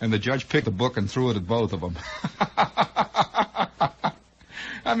 And the judge picked the book and threw it at both of them.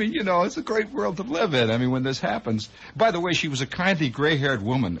 I mean, you know, it's a great world to live in. I mean, when this happens. By the way, she was a kindly gray-haired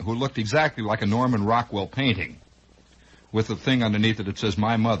woman who looked exactly like a Norman Rockwell painting with a thing underneath it that says,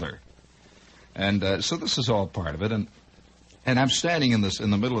 my mother. And so this is all part of it. And I'm standing in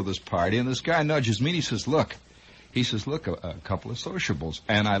the middle of this party, and this guy nudges me, and he says, look, a couple of sociables.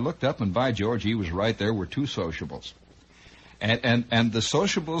 And I looked up, and by George, he was right there were two sociables. And the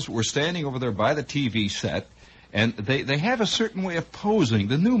sociables were standing over there by the TV set, and they have a certain way of posing.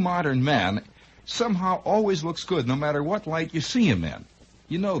 The new modern man somehow always looks good, no matter what light you see him in.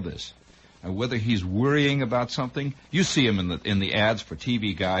 You know this. Whether he's worrying about something, you see him in the ads for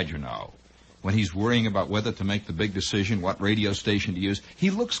TV Guide, you know. When he's worrying about whether to make the big decision, what radio station to use, he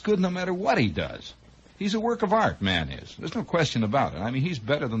looks good no matter what he does. He's a work of art, man is. There's no question about it. I mean, he's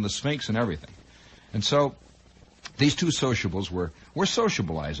better than the Sphinx and everything. And so these two sociables were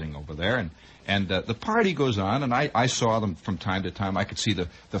sociabilizing over there, and the party goes on, and I saw them from time to time. I could see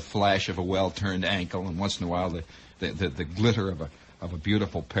the flash of a well-turned ankle, and once in a while the glitter of a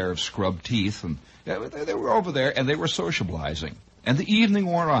beautiful pair of scrubbed teeth, and they were over there, and they were socializing. And the evening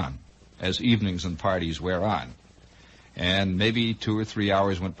wore on, as evenings and parties wear on. And maybe 2 or 3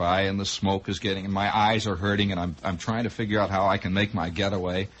 hours went by, and the smoke is getting, and my eyes are hurting, and I'm trying to figure out how I can make my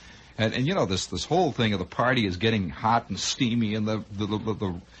getaway. And you know, this whole thing of the party is getting hot and steamy, and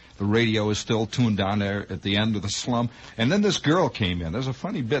the radio is still tuned down there at the end of the slum. And then this girl came in. There's a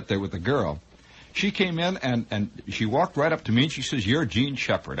funny bit there with the girl. She came in, and she walked right up to me, and she says, "You're Gene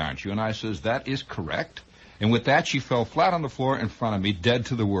Shepard, aren't you?" And I says, "That is correct." And with that, she fell flat on the floor in front of me, dead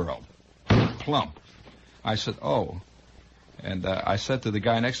to the world. Plump. I said, "Oh." And I said to the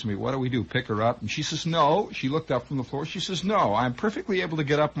guy next to me, "What do we do, pick her up?" And she says, "No." She looked up from the floor. She says, "No, I'm perfectly able to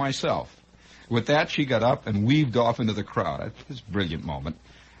get up myself." With that, she got up and weaved off into the crowd. It's a brilliant moment.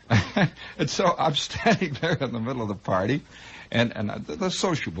 And so I'm standing there in the middle of the party, and the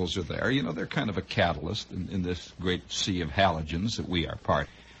sociables are there. You know, they're kind of a catalyst in this great sea of halogens that we are part.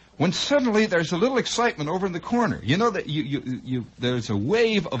 When suddenly there's a little excitement over in the corner. You know that there's a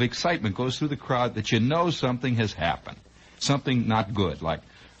wave of excitement goes through the crowd that you know something has happened. Something not good, like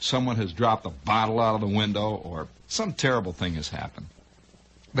someone has dropped a bottle out of the window or some terrible thing has happened.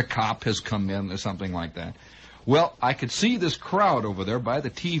 The cop has come in or something like that. Well, I could see this crowd over there by the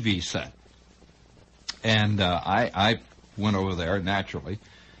TV set. And I went over there, naturally,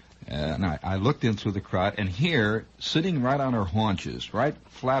 and I looked in through the crowd, and here, sitting right on her haunches, right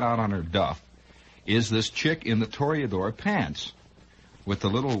flat out on her duff, is this chick in the Toreador pants, with the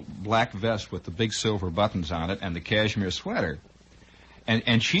little black vest with the big silver buttons on it and the cashmere sweater.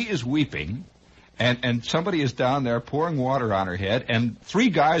 And she is weeping, and somebody is down there pouring water on her head, and 3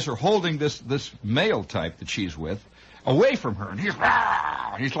 guys are holding this male type that she's with away from her. And he's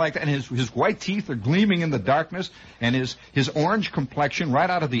like that, and his white teeth are gleaming in the darkness, and his orange complexion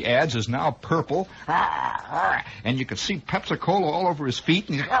right out of the ads is now purple. And you could see Pepsi-Cola all over his feet,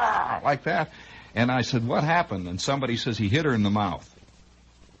 and he's like that. And I said, "What happened?" And somebody says he hit her in the mouth.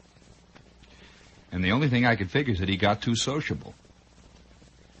 And the only thing I could figure is that he got too sociable.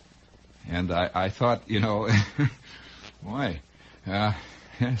 And I thought, you know, why?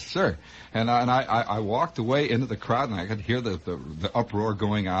 Yes, sir. And I walked away into the crowd, and I could hear the uproar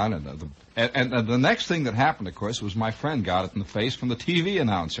going on. And the next thing that happened, of course, was my friend got it in the face from the TV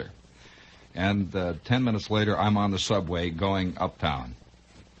announcer. And 10 minutes later, I'm on the subway going uptown.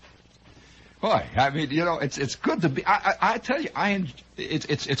 Boy, I mean, you know, it's good to be. I tell you,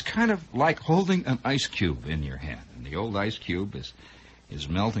 it's kind of like holding an ice cube in your hand, and the old ice cube is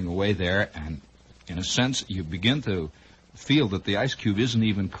melting away there, and in a sense, you begin to feel that the ice cube isn't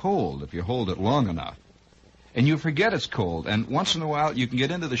even cold if you hold it long enough, and you forget it's cold. And once in a while, you can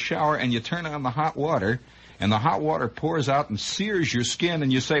get into the shower and you turn on the hot water, and the hot water pours out and sears your skin,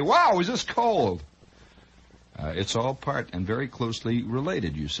 and you say, "Wow, is this cold?" It's all part and very closely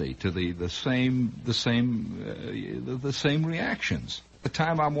related, you see, to the same reactions. The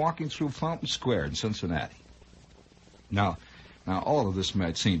time I'm walking through Fountain Square in Cincinnati. Now, all of this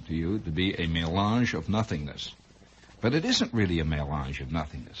might seem to you to be a melange of nothingness, but it isn't really a melange of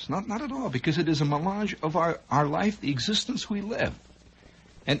nothingness. Not at all, because it is a melange of our life, the existence we live.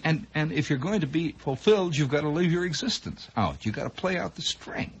 And if you're going to be fulfilled, you've got to live your existence out. You've got to play out the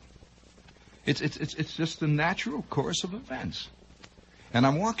string. It's just the natural course of events. And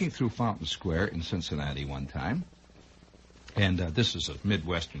I'm walking through Fountain Square in Cincinnati one time, and this is a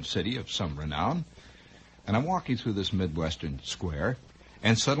Midwestern city of some renown, and I'm walking through this Midwestern square,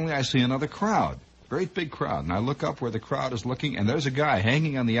 and suddenly I see another crowd, very big crowd, and I look up where the crowd is looking, and there's a guy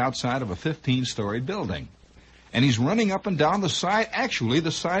hanging on the outside of a 15-story building, and he's running up and down the side, actually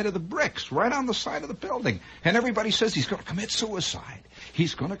the side of the bricks, right on the side of the building, and everybody says he's going to commit suicide.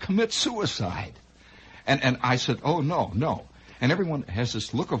 He's going to commit suicide. And I said, "Oh, no." And everyone has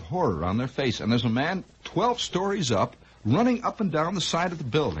this look of horror on their face. And there's a man 12 stories up, running up and down the side of the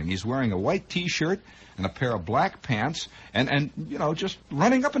building. He's wearing a white T-shirt and a pair of black pants and you know, just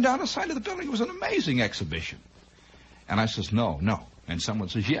running up and down the side of the building. It was an amazing exhibition. And I says, no. And someone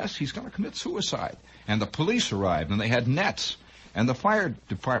says, "Yes, he's going to commit suicide." And the police arrived, and they had nets. And the fire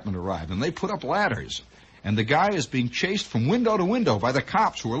department arrived, and they put up ladders. And the guy is being chased from window to window by the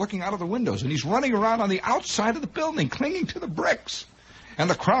cops who are looking out of the windows. And he's running around on the outside of the building, clinging to the bricks. And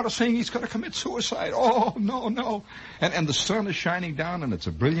the crowd is saying he's going to commit suicide. Oh, no. And the sun is shining down, and it's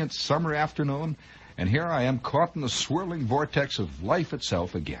a brilliant summer afternoon. And here I am caught in the swirling vortex of life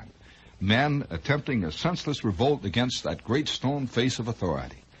itself again. men attempting a senseless revolt against that great stone face of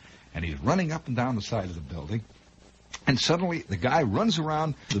authority. And he's running up and down the side of the building. And suddenly the guy runs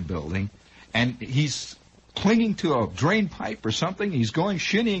around the building, and he's clinging to a drain pipe or something. He's going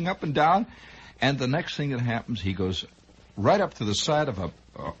shinnying up and down. And the next thing that happens, he goes right up to the side of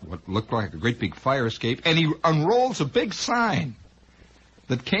what looked like a great big fire escape, and he unrolls a big sign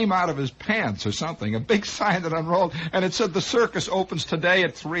that came out of his pants or something, a big sign that unrolled, and it said, "The circus opens today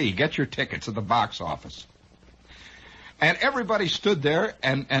at 3. Get your tickets at the box office." And everybody stood there,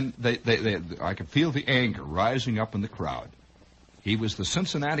 and I could feel the anger rising up in the crowd. He was the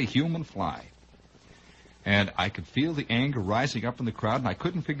Cincinnati human fly. And I could feel the anger rising up in the crowd, and I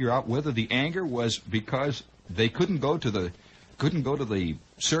couldn't figure out whether the anger was because they couldn't go to the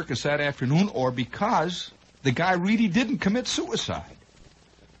circus that afternoon, or because the guy really didn't commit suicide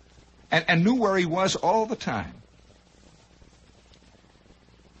and knew where he was all the time.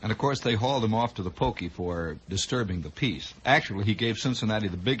 And, of course, they hauled him off to the pokey for disturbing the peace. Actually, he gave Cincinnati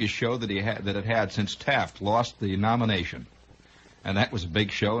the biggest show that it had since Taft lost the nomination. And that was a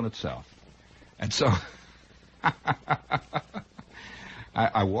big show in itself. And so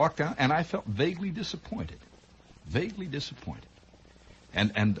I walked out, and I felt vaguely disappointed. Vaguely disappointed.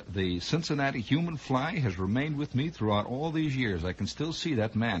 And the Cincinnati human fly has remained with me throughout all these years. I can still see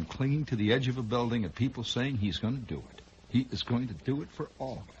that man clinging to the edge of a building and people saying he's going to do it. He is going to do it for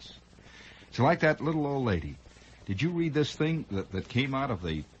all of us. It's like that little old lady. Did you read this thing that came out of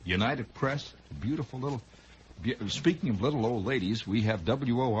the United Press? Beautiful little... Speaking of little old ladies, we have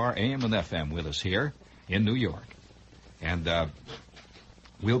WOR AM and FM with us here in New York. And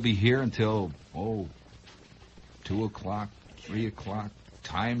we'll be here until, 2 o'clock, 3 o'clock.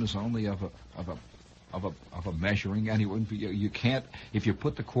 Time is only of a measuring. Anyway, you can't, if you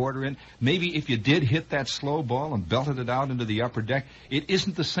put the quarter in, maybe if you did hit that slow ball and belted it out into the upper deck, it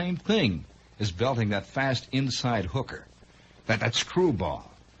isn't the same thing as belting that fast inside hooker, that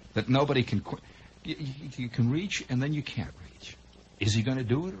screwball that nobody can... You can reach, and then you can't reach. Is he going to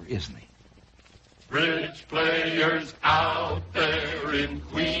do it, or isn't he? Bridge players out there in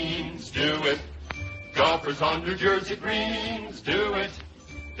Queens do it. Golfers on New Jersey greens do it.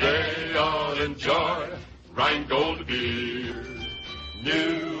 They all enjoy Rheingold beer.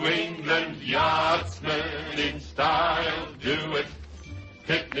 New England yachtsmen in style do it.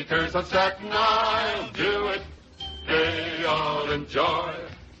 Picnickers on Staten Isle do it. They all enjoy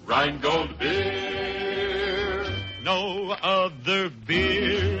Rheingold beer. No other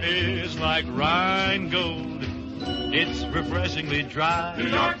beer is like Rheingold. It's refreshingly dry. New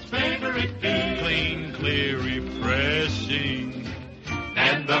York's favorite beer. Clean, clear, refreshing.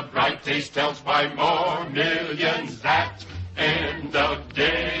 And the bright taste tells why more millions that end of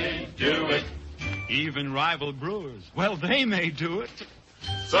day do it. Even rival brewers, well, they may do it.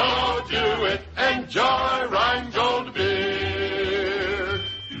 So do it. Enjoy Rheingold beer.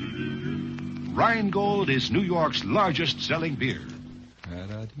 Rheingold is New York's largest selling beer.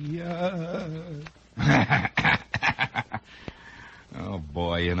 Oh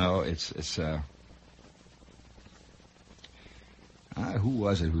boy, it's who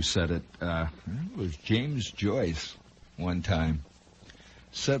was it who said it? It was James Joyce one time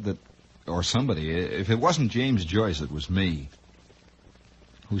said that, or somebody. If it wasn't James Joyce, it was me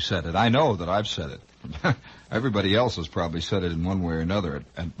who said it. I know that I've said it. Everybody else has probably said it in one way or another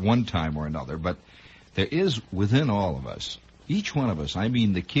at one time or another, but there is within all of us, each one of us, I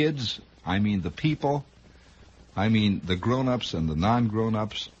mean the kids, I mean the people, I mean the grown-ups and the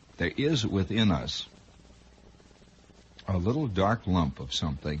non-grown-ups, there is within us a little dark lump of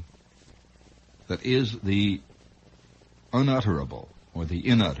something that is the unutterable or the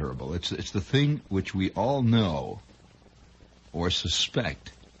inutterable. It's the thing which we all know or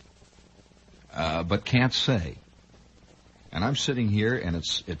suspect, but can't say. And I'm sitting here, and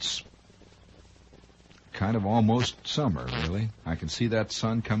it's kind of almost summer, really. I can see that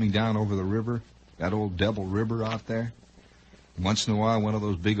sun coming down over the river, that old Devil River out there. Once in a while, one of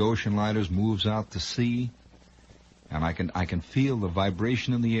those big ocean liners moves out to sea, and I can feel the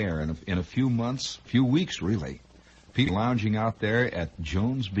vibration in the air. And in a few weeks, really, people lounging out there at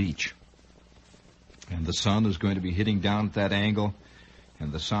Jones Beach. And the sun is going to be hitting down at that angle,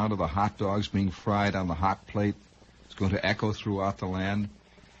 and the sound of the hot dogs being fried on the hot plate is going to echo throughout the land.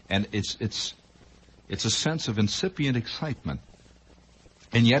 And it's a sense of incipient excitement.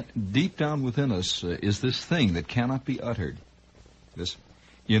 And yet, deep down within us is this thing that cannot be uttered, this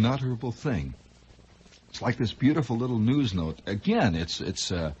unutterable thing. It's like this beautiful little news note. Again, it's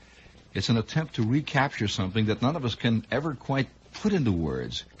an attempt to recapture something that none of us can ever quite put into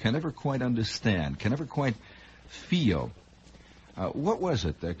words, can ever quite understand, can ever quite feel. What was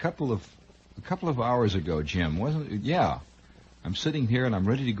it? A couple of hours ago, Jim, wasn't it? Yeah. I'm sitting here and I'm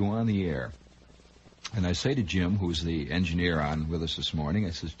ready to go on the air. And I say to Jim, who's the engineer on with us this morning,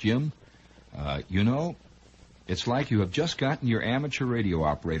 I says, Jim, you know, it's like you have just gotten your amateur radio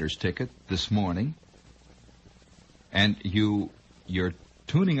operator's ticket this morning, and you're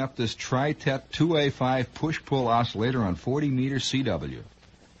tuning up this Tri-Tet 2A5 push-pull oscillator on 40 meters CW,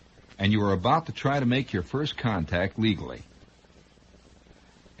 and you are about to try to make your first contact legally.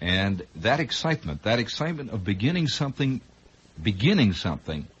 And that excitement of beginning something,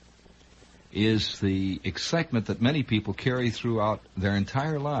 is the excitement that many people carry throughout their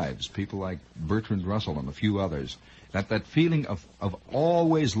entire lives. People like Bertrand Russell and a few others. That feeling of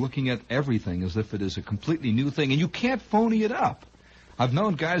always looking at everything as if it is a completely new thing, and you can't phony it up. I've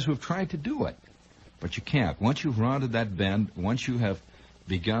known guys who have tried to do it, but you can't. Once you've rounded that bend, once you have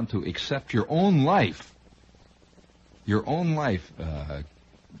begun to accept your own life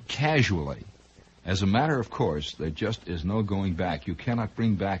casually, as a matter of course, there just is no going back. You cannot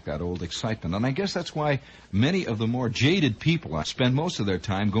bring back that old excitement. And I guess that's why many of the more jaded people spend most of their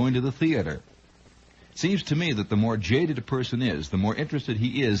time going to the theater. It seems to me that the more jaded a person is, the more interested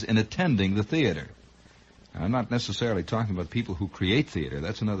he is in attending the theater. Now, I'm not necessarily talking about people who create theater.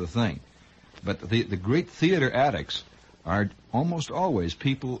 That's another thing. But the great theater addicts are almost always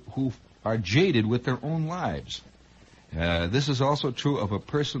people who are jaded with their own lives. This is also true of a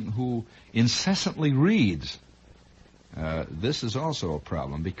person who incessantly reads. This is also a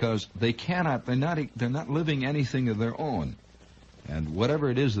problem because they're not living anything of their own. And whatever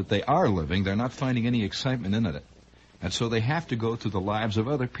it is that they are living, they're not finding any excitement in it. And so they have to go to the lives of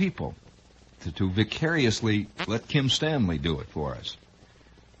other people to vicariously let Kim Stanley do it for us.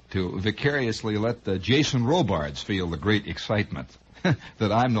 To vicariously let Jason Robards feel the great excitement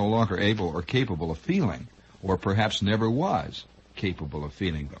that I'm no longer able or capable of feeling, or perhaps never was capable of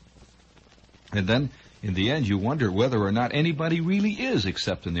feeling them. And then, in the end, you wonder whether or not anybody really is,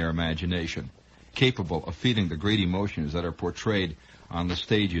 except in their imagination, capable of feeling the great emotions that are portrayed on the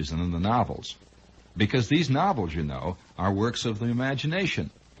stages and in the novels. Because these novels, you know, are works of the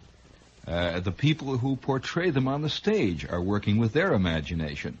imagination. The people who portray them on the stage are working with their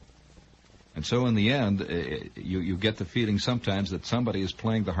imagination. And so in the end, you get the feeling sometimes that somebody is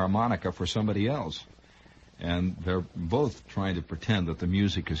playing the harmonica for somebody else. And they're both trying to pretend that the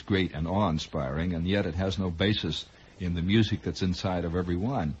music is great and awe-inspiring, and yet it has no basis in the music that's inside of every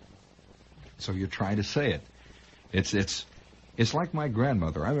one. So you're trying to say it. It's like my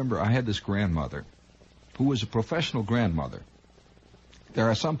grandmother. I remember I had this grandmother who was a professional grandmother. There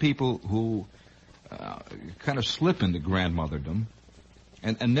are some people who kind of slip into grandmotherdom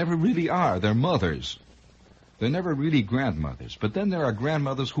and never really are. They're mothers. They're never really grandmothers. But then there are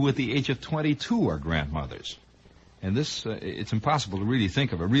grandmothers who at the age of 22 are grandmothers. And this, it's impossible to really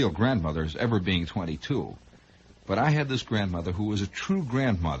think of a real grandmother as ever being 22. But I had this grandmother who was a true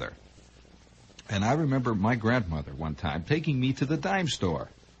grandmother. And I remember my grandmother one time taking me to the dime store.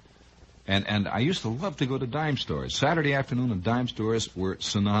 And I used to love to go to dime stores. Saturday afternoon and dime stores were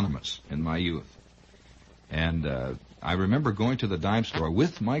synonymous in my youth. And I remember going to the dime store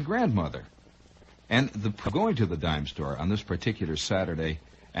with my grandmother. And going to the dime store on this particular Saturday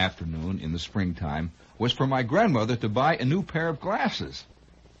afternoon in the springtime was for my grandmother to buy a new pair of glasses.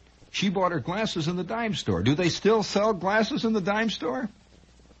 She bought her glasses in the dime store. Do they still sell glasses in the dime store?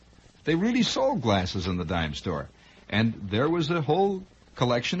 They really sold glasses in the dime store. And there was a whole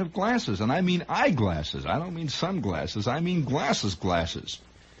collection of glasses. And I mean eyeglasses. I don't mean sunglasses. I mean glasses.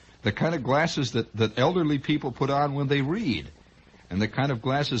 The kind of glasses that elderly people put on when they read. And the kind of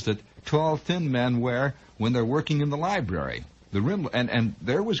glasses that tall, thin men wear when they're working in the library. The rim, and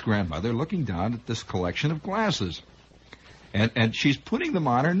there was grandmother looking down at this collection of glasses. And she's putting them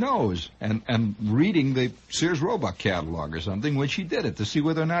on her nose and reading the Sears Roebuck catalog or something when she did it to see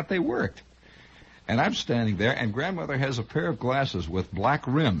whether or not they worked. And I'm standing there, and grandmother has a pair of glasses with black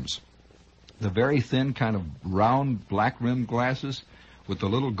rims. The very thin kind of round black rimmed glasses with the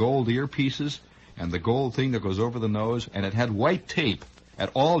little gold earpieces and the gold thing that goes over the nose, and it had white tape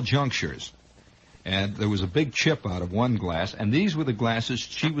at all junctures. And there was a big chip out of one glass, and these were the glasses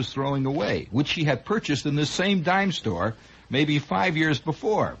she was throwing away, which she had purchased in this same dime store maybe 5 years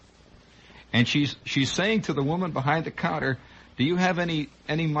before. And she's saying to the woman behind the counter, "Do you have any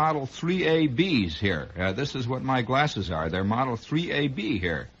model 3ABs here? This is what my glasses are. They're model 3AB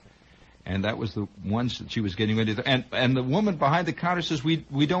here." And that was the ones that she was getting ready to... And the woman behind the counter says,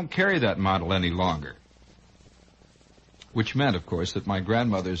 we don't carry that model any longer. Which meant, of course, that my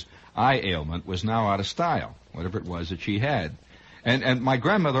grandmother's eye ailment was now out of style, whatever it was that she had. And my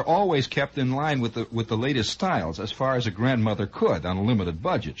grandmother always kept in line with the latest styles as far as a grandmother could on a limited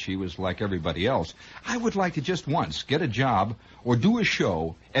budget. She was like everybody else. I would like to just once get a job or do a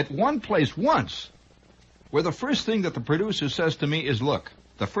show at one place once where the first thing that the producer says to me is, look,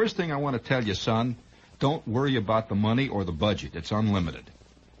 the first thing I want to tell you, son, don't worry about the money or the budget. It's unlimited.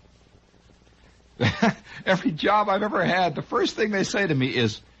 Every job I've ever had, the first thing they say to me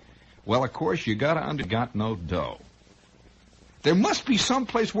is, well, of course, you got no dough. There must be some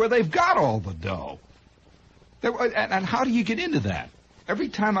place where they've got all the dough. And how do you get into that? Every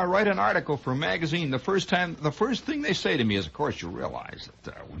time I write an article for a magazine, the first thing they say to me is, of course, you realize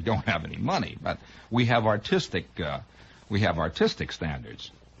that we don't have any money, but we have artistic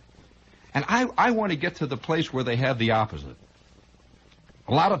standards. And I want to get to the place where they have the opposite.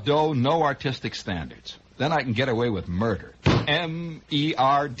 A lot of dough, no artistic standards. Then I can get away with murder. M-E-R-D-E-R.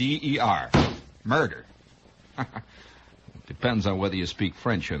 Murder. Depends on whether you speak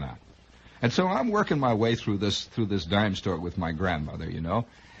French or not. And so I'm working my way through this dime store with my grandmother, you know,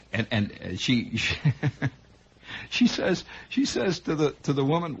 and she says to the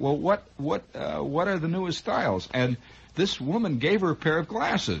woman, well, what are the newest styles? And this woman gave her a pair of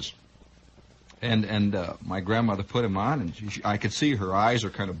glasses, and my grandmother put them on, and I could see her eyes are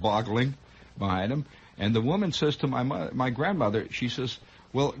kind of boggling behind them. And the woman says to my grandmother, she says,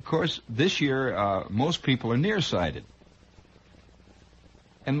 well, of course, this year most people are nearsighted.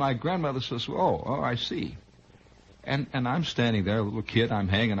 And my grandmother says, oh, I see. And I'm standing there, a little kid, I'm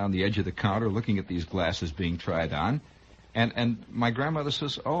hanging on the edge of the counter looking at these glasses being tried on. And my grandmother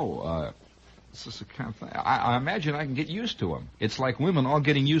says, this is the kind of thing. I imagine I can get used to them. It's like women all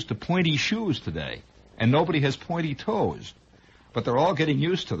getting used to pointy shoes today. And nobody has pointy toes. But they're all getting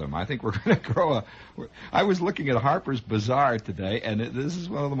used to them. I think we're going to grow I was looking at Harper's Bazaar today, and this is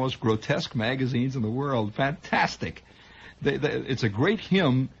one of the most grotesque magazines in the world. Fantastic. It's a great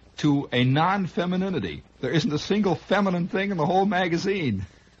hymn to a non-femininity. There isn't a single feminine thing in the whole magazine.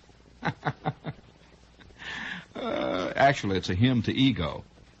 Actually, it's a hymn to ego.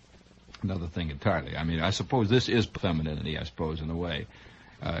 Another thing entirely. I mean, I suppose this is femininity, I suppose, in a way,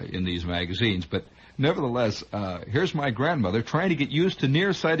 in these magazines. But nevertheless, here's my grandmother trying to get used to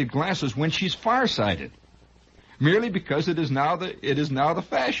nearsighted glasses when she's farsighted, merely because it is now the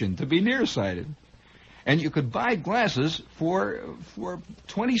fashion to be nearsighted. And you could buy glasses for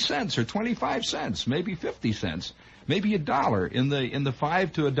 20 cents or 25 cents, maybe 50 cents, maybe $1 in the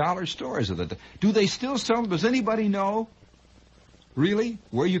 $5 to $1 stores of the. Do they still sell them? Does anybody know? Really?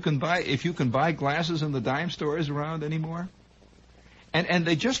 Where you can buy, if you can buy glasses in the dime stores around anymore? And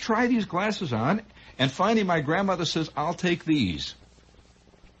they just try these glasses on, and finally my grandmother says, I'll take these.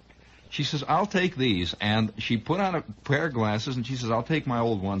 She says, I'll take these. And she put on a pair of glasses, and she says, I'll take my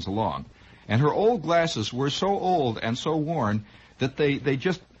old ones along. And her old glasses were so old and so worn that they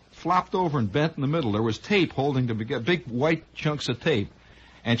just flopped over and bent in the middle. There was tape holding them together, big white chunks of tape.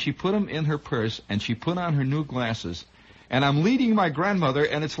 And she put them in her purse, and she put on her new glasses. And I'm leading my grandmother,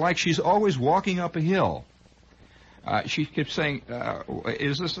 and it's like she's always walking up a hill. She kept saying,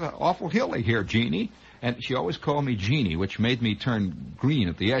 is this awful hilly here, Jeannie? And she always called me Jeannie, which made me turn green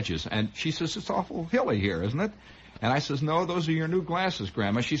at the edges. And she says, it's awful hilly here, isn't it? And I says, no, those are your new glasses,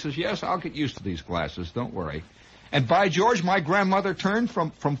 Grandma. She says, yes, I'll get used to these glasses, don't worry. And by George, my grandmother turned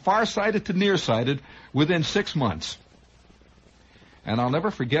from farsighted to nearsighted within 6 months. And I'll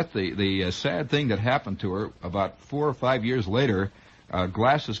never forget the sad thing that happened to her. About 4 or 5 years later,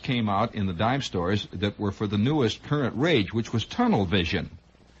 glasses came out in the dime stores that were for the newest current rage, which was tunnel vision.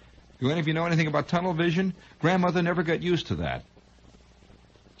 Do any of you know anything about tunnel vision? Grandmother never got used to that.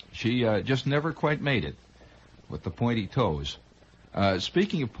 She just never quite made it with the pointy toes.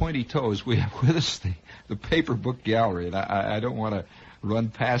 Speaking of pointy toes, we have with us the Paper Book Gallery, and I don't want to run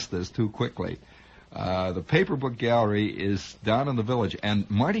past this too quickly. The Paper Book Gallery is down in the village, and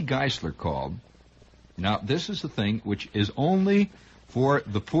Marty Geisler called. Now, this is the thing which is only for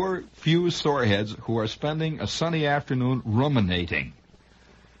the poor few soreheads who are spending a sunny afternoon ruminating.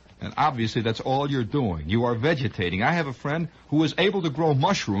 And obviously that's all you're doing. You are vegetating. I have a friend who was able to grow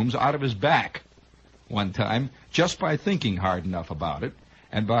mushrooms out of his back one time just by thinking hard enough about it,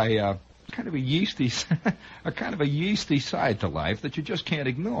 and by kind of a yeasty side to life that you just can't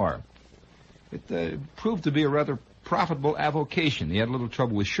ignore. It proved to be a rather profitable avocation. He had a little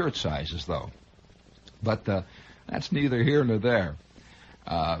trouble with shirt sizes, though. But that's neither here nor there.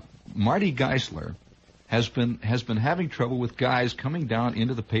 Marty Geisler has been having trouble with guys coming down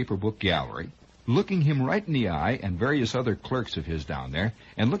into the Paper Book Gallery, looking him right in the eye, and various other clerks of his down there,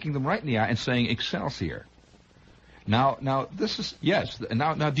 and looking them right in the eye and saying Excelsior. Now this is, yes.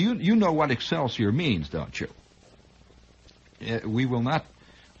 Now do you know what Excelsior means, don't you? we will not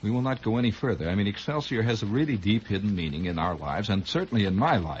go any further. I mean, Excelsior has a really deep hidden meaning in our lives, and certainly in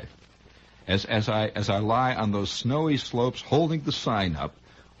my life. As I lie on those snowy slopes holding the sign up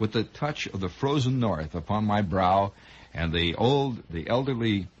with the touch of the frozen north upon my brow and the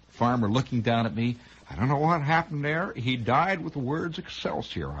elderly farmer looking down at me, I don't know what happened there. He died with the words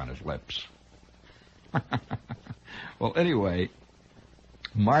Excelsior on his lips. Well, anyway,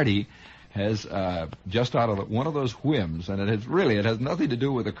 Marty has just out of one of those whims, and it has nothing to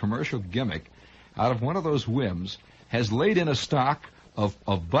do with a commercial gimmick, out of one of those whims, has laid in a stock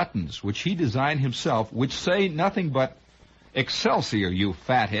of buttons, which he designed himself, which say nothing but, Excelsior, you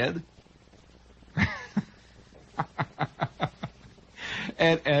fathead.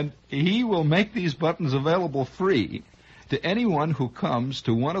 and he will make these buttons available free to anyone who comes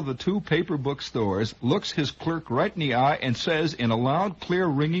to one of the 2 paper book stores, looks his clerk right in the eye, and says in a loud, clear,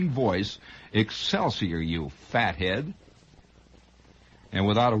 ringing voice, Excelsior, you fathead. And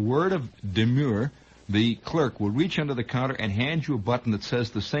without a word of demur, the clerk will reach under the counter and hand you a button that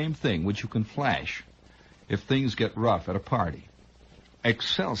says the same thing, which you can flash if things get rough at a party.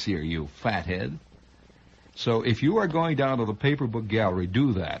 Excelsior, you fathead. So if you are going down to the paper book gallery,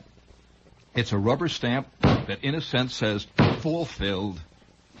 do that. It's a rubber stamp that, in a sense, says, fulfilled.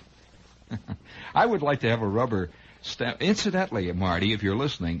 I would like to have a rubber stamp. Incidentally, Marty, if you're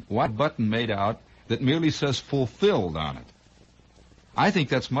listening, what button made out that merely says fulfilled on it? I think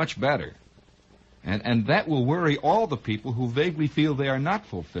that's much better. And that will worry all the people who vaguely feel they are not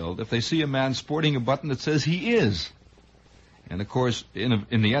fulfilled if they see a man sporting a button that says he is. And, of course, in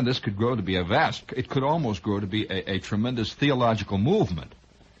the end, this could grow to be it could almost grow to be a tremendous theological movement.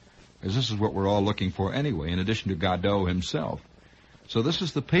 Because this is what we're all looking for anyway, in addition to Godot himself. So this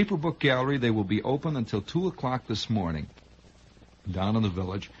is the paper book gallery. They will be open until 2 o'clock this morning down in the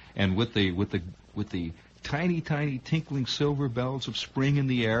village. And with the tiny, tiny tinkling silver bells of spring in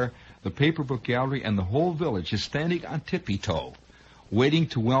the air, the paper book gallery and the whole village is standing on tippy-toe, waiting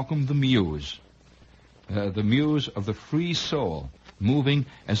to welcome the muse of the free soul, moving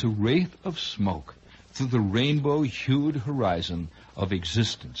as a wraith of smoke through the rainbow-hued horizon of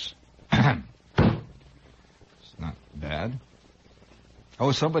existence. It's not bad.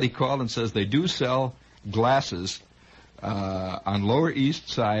 Oh, somebody called and says they do sell glasses on the Lower East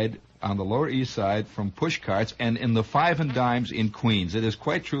Side from push carts and in the 5 and dimes in Queens. It is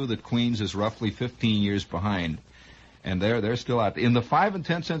quite true that Queens is roughly 15 years behind, and they're still out. In the 5 and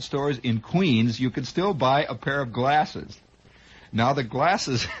 10 cent stores in Queens, you can still buy a pair of glasses. Now the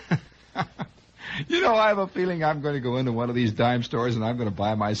glasses, I have a feeling I'm going to go into one of these dime stores and I'm going to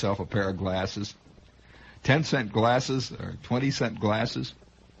buy myself a pair of glasses. 10-cent glasses or 20-cent glasses.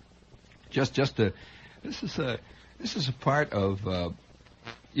 This is a part of.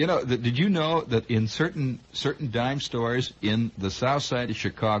 Did you know that in certain dime stores in the south side of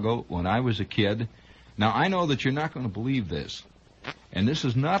Chicago, when I was a kid, now I know that you're not going to believe this, and this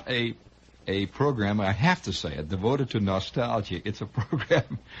is not a program, I have to say it, devoted to nostalgia. It's a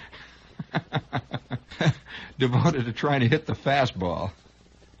program devoted to trying to hit the fastball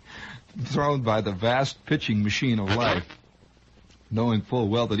thrown by the vast pitching machine of life, knowing full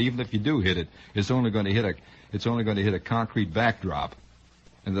well that even if you do hit it, it's only going to hit a concrete backdrop.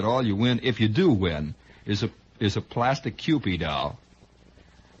 And that all you win, if you do win, is a plastic Cupid doll.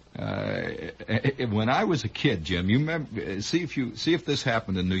 When I was a kid, Jim, you remember? See if this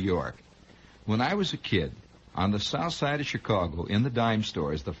happened in New York. When I was a kid, on the south side of Chicago, in the dime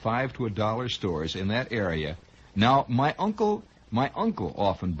stores, the $5 to $1 stores in that area. Now, my uncle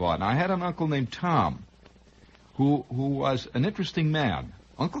often bought. And I had an uncle named Tom, who was an interesting man.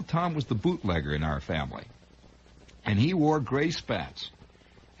 Uncle Tom was the bootlegger in our family, and he wore gray spats.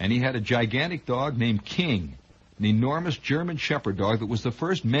 And he had a gigantic dog named King, an enormous German Shepherd dog that was the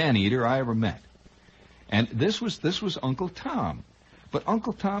first man-eater I ever met. And this was Uncle Tom. But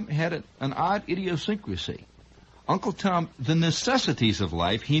Uncle Tom had an odd idiosyncrasy. Uncle Tom, the necessities of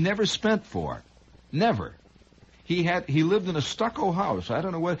life, he never spent for. Never. He lived in a stucco house. I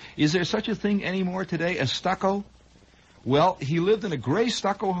don't know what. Is there such a thing anymore today, a stucco? Well, he lived in a gray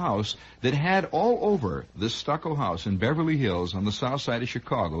stucco house that had all over this stucco house in Beverly Hills on the south side of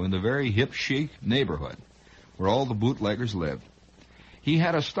Chicago, in the very hip, chic neighborhood where all the bootleggers lived. He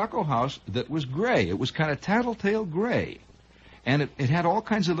had a stucco house that was gray. It was kind of tattletale gray. And it had all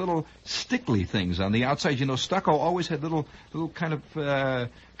kinds of little stickly things on the outside. You know, stucco always had little kind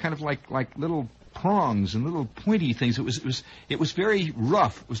of like little prongs and little pointy things. It was very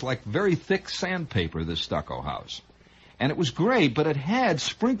rough. It was like very thick sandpaper, this stucco house. And it was gray, but it had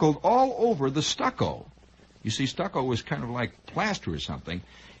sprinkled all over the stucco You see, stucco was kind of like plaster or something.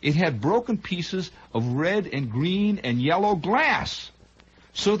 It had broken pieces of red and green and yellow glass,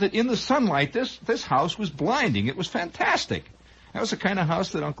 so that in the sunlight, this house was blinding. It was fantastic. That was the kind of house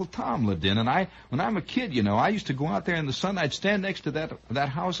that Uncle Tom lived in. And when I'm a kid, I used to go out there in the sun. I'd stand next to that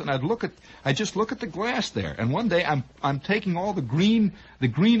house, and I'd just look at the glass there. And one day, I'm taking all the green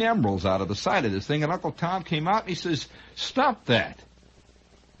emeralds out of the side of this thing, and Uncle Tom came out and he says, "Stop that."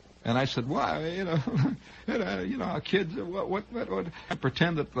 And I said, "Why? Kids, what? I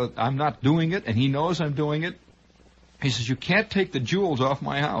pretend that I'm not doing it, and he knows I'm doing it." He says, "You can't take the jewels off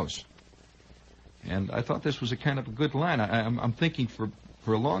my house." And I thought this was a kind of a good line. I'm thinking for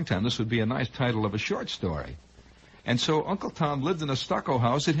a long time this would be a nice title of a short story. And so Uncle Tom lived in a stucco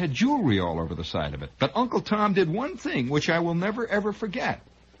house. It had jewelry all over the side of it. But Uncle Tom did one thing which I will never, ever forget.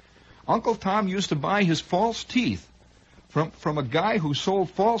 Uncle Tom used to buy his false teeth from a guy who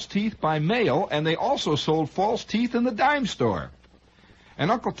sold false teeth by mail, and they also sold false teeth in the dime store. And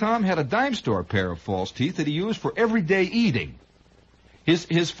Uncle Tom had a dime store pair of false teeth that he used for everyday eating.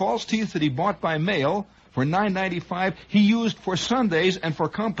 His false teeth that he bought by mail for $9.95, he used for Sundays and for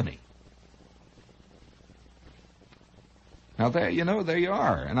company. Now there you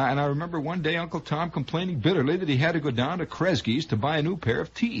are. And I remember one day Uncle Tom complaining bitterly that he had to go down to Kresge's to buy a new pair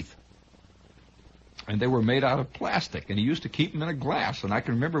of teeth. And they were made out of plastic, and he used to keep them in a glass. And I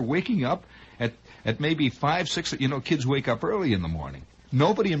can remember waking up at maybe 5, 6, kids wake up early in the morning.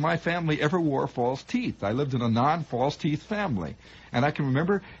 Nobody in my family ever wore false teeth. I lived in a non-false teeth family. And I can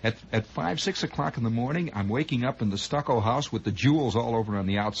remember at 5, 6 o'clock in the morning, I'm waking up in the stucco house with the jewels all over on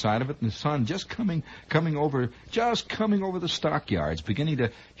the outside of it, and the sun just coming over the stockyards, beginning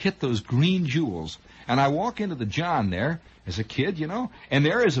to hit those green jewels. And I walk into the John there as a kid, and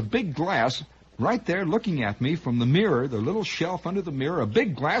there is a big glass right there looking at me from the mirror, the little shelf under the mirror, a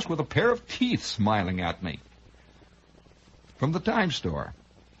big glass with a pair of teeth smiling at me from the dime store.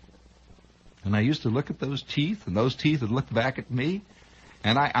 And I used to look at those teeth, and those teeth would look back at me.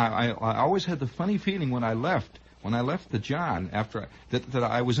 And I always had the funny feeling when I left the John after that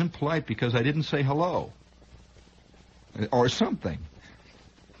I was impolite because I didn't say hello or something.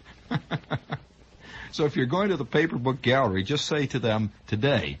 So if you're going to the paper book gallery, just say to them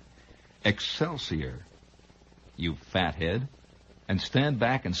today, "Excelsior, you fathead," and stand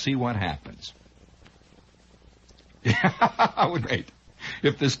back and see what happens. I would wait.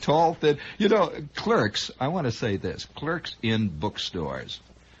 If this tall, thin, clerks, I want to say this, clerks in bookstores,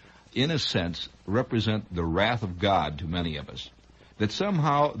 in a sense, represent the wrath of God to many of us. That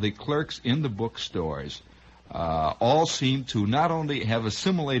somehow the clerks in the bookstores all seem to not only have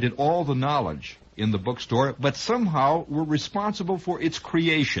assimilated all the knowledge in the bookstore, but somehow were responsible for its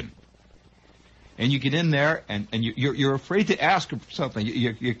creation. And you get in there, and you're afraid to ask them for something.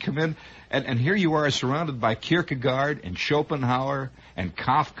 You come in, and here you are surrounded by Kierkegaard and Schopenhauer and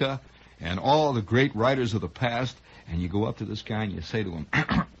Kafka and all the great writers of the past, and you go up to this guy and you say to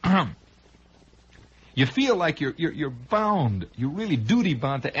him, you feel like you're bound, you're really duty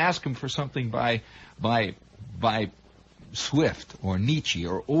bound to ask him for something by Swift or Nietzsche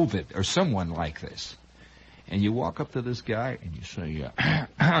or Ovid or someone like this. And you walk up to this guy and you say,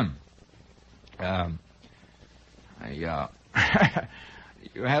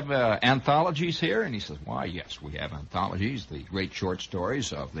 you have anthologies here? And he says, "Why, yes, we have anthologies, the great short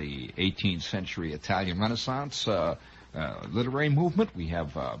stories of the 18th century Italian Renaissance literary movement. We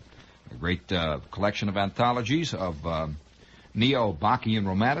have a great collection of anthologies of neo-Bacchian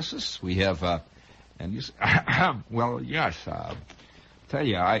romanticists. We have, and you say, well, yes, tell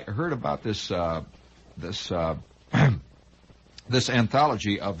you, I heard about this this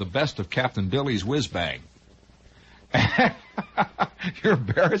anthology of the best of Captain Billy's whiz-bang." You're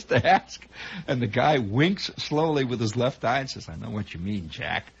embarrassed to ask. And the guy winks slowly with his left eye and says, "I know what you mean,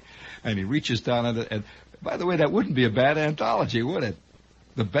 Jack." And he reaches down at it. And by the way, that wouldn't be a bad anthology, would it?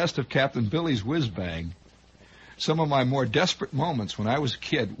 The best of Captain Billy's whiz-bang. Some of my more desperate moments when I was a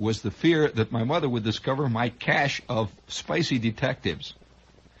kid was the fear that my mother would discover my cache of spicy detectives.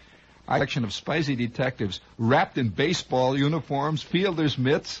 A collection of spicy detectives wrapped in baseball uniforms, fielder's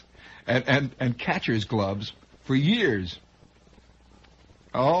mitts, and catcher's gloves for years.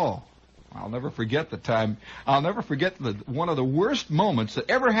 Oh, I'll never forget the time. I'll never forget one of the worst moments that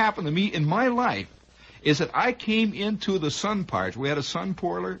ever happened to me in my life is that I came into the sun porch. We had a sun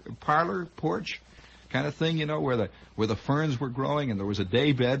parlor porch kind of thing, where the ferns were growing and there was a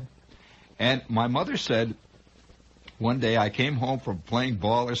day bed. And my mother said, one day I came home from playing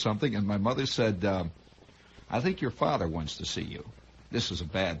ball or something, and my mother said, "I think your father wants to see you." This was a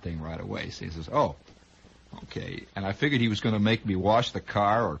bad thing right away. So he says, "Oh, Okay, and I figured he was going to make me wash the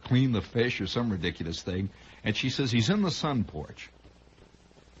car or clean the fish or some ridiculous thing. And she says, he's in the sun porch.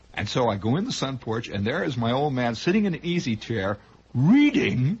 And so I go in the sun porch, and there is my old man sitting in an easy chair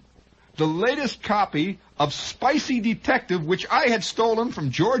reading the latest copy of Spicy Detective, which I had stolen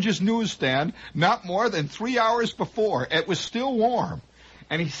from George's newsstand not more than 3 hours before. It was still warm.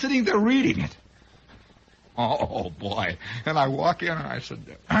 And he's sitting there reading it. Oh, boy. And I walk in, and I said,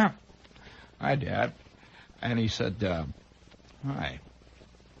 hi, Dad. And he said, hi.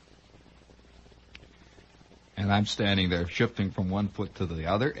 And I'm standing there shifting from one foot to the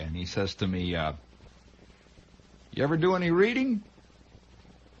other, and he says to me, you ever do any reading?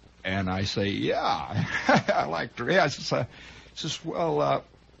 And I say, yeah, I like to read. He says, well,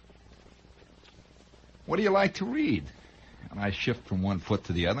 what do you like to read? And I shift from one foot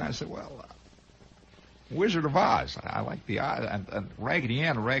to the other, and I said, well, Wizard of Oz. I like the Raggedy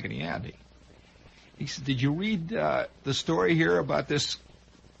Ann and Raggedy Andy. He said, did you read the story here about this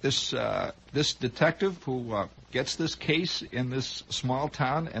detective who gets this case in this small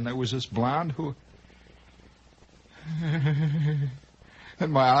town, and there was this blonde who...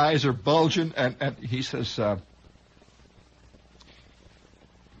 and my eyes are bulging, and he says,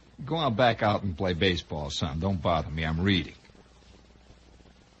 go on back out and play baseball, son. Don't bother me. I'm reading.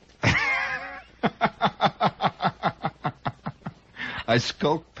 I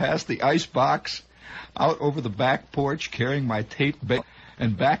skulked past the ice box, out over the back porch, carrying my tape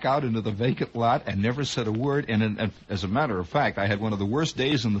and back out into the vacant lot, and never said a word. And as a matter of fact, I had one of the worst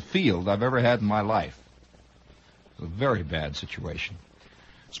days in the field I've ever had in my life. It was a very bad situation.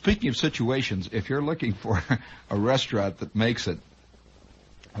 Speaking of situations, if you're looking for a restaurant that makes it,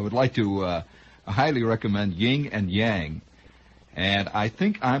 I would like to highly recommend Yin and Yang. And I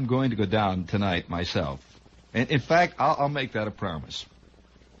think I'm going to go down tonight myself. And in fact, I'll make that a promise.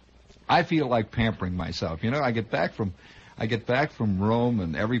 I feel like pampering myself. You know, I get back from Rome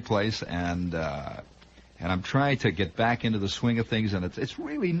and every place, and I'm trying to get back into the swing of things, and it's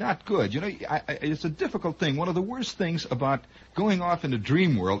really not good. You know, it's a difficult thing. One of the worst things about going off into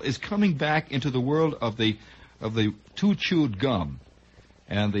dream world is coming back into the world of the too chewed gum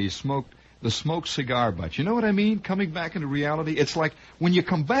and the smoked cigar butt. You know what I mean? Coming back into reality. It's like when you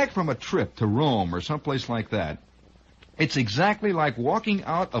come back from a trip to Rome or someplace like that, it's exactly like walking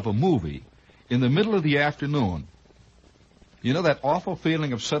out of a movie in the middle of the afternoon. You know that awful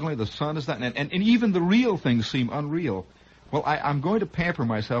feeling of suddenly the sun is down, and even the real things seem unreal. Well, I'm going to pamper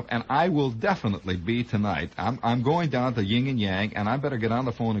myself, and I will definitely be tonight. I'm going down to Yin and Yang, and I better get on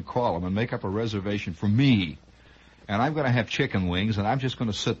the phone and call them and make up a reservation for me. And I'm going to have chicken wings, and I'm just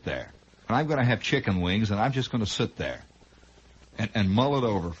going to sit there. And I'm going to have chicken wings, and I'm just going to sit there and mull it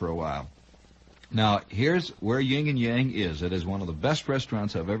over for a while. Now, here's where Yin and Yang is. It is one of the best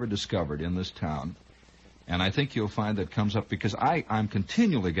restaurants I've ever discovered in this town. And I think you'll find that comes up because I'm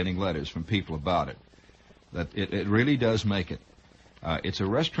continually getting letters from people about it, that it really does make it. It's a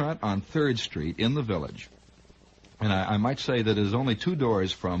restaurant on 3rd Street in the Village. And I might say that it is only 2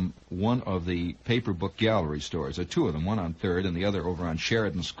 doors from one of the paper book gallery stores. There are 2 of them, one on 3rd and the other over on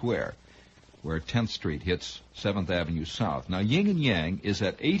Sheridan Square, where 10th Street hits 7th Avenue South. Now, Yin and Yang is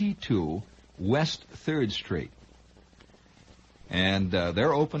at 82 West 3rd Street. And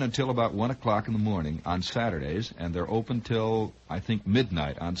they're open until about 1 o'clock in the morning on Saturdays, and they're open till, I think,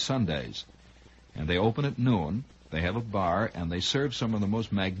 midnight on Sundays. And they open at noon. They have a bar, and they serve some of the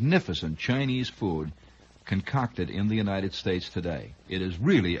most magnificent Chinese food concocted in the United States today. It is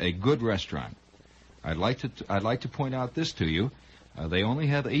really a good restaurant. I'd like to point out this to you. They only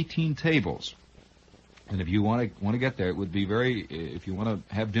have 18 tables. And if you want to get there, it would be if you want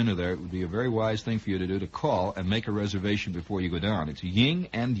to have dinner there, it would be a very wise thing for you to do to call and make a reservation before you go down. It's Yin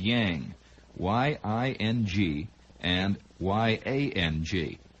and Yang, Y-I-N-G and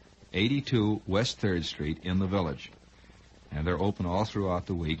Y-A-N-G, 82 West 3rd Street in the Village. And they're open all throughout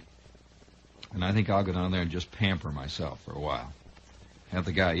the week. And I think I'll go down there and just pamper myself for a while. Have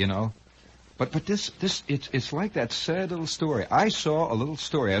the guy, you know. But it's like that sad little story. I saw a little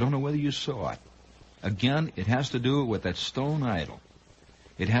story. I don't know whether you saw it. Again, it has to do with that stone idol.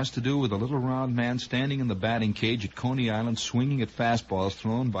 It has to do with a little round man standing in the batting cage at Coney Island swinging at fastballs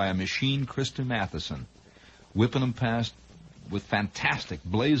thrown by a machine Krista Matheson, whipping them past with fantastic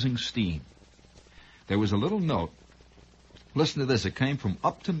blazing steam. There was a little note. Listen to this. It came from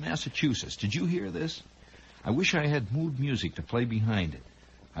Upton, Massachusetts. Did you hear this? I wish I had mood music to play behind it.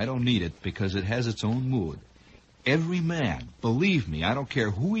 I don't need it because it has its own mood. Every man, believe me, I don't care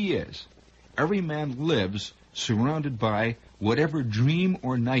who he is, every man lives surrounded by whatever dream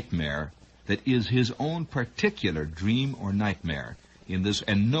or nightmare that is his own particular dream or nightmare. in this,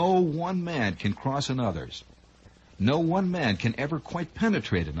 and no one man can cross another's. No one man can ever quite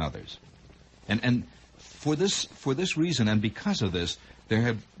penetrate another's. And for this reason, and because of this, there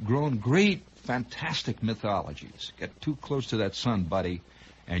have grown great, fantastic mythologies. Get too close to that sun, buddy,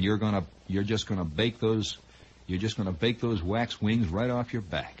 and you're just gonna bake those wax wings right off your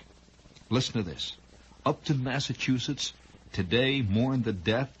back. Listen to this. Upton, Massachusetts, today mourned the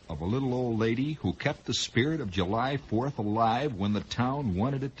death of a little old lady who kept the spirit of July 4th alive when the town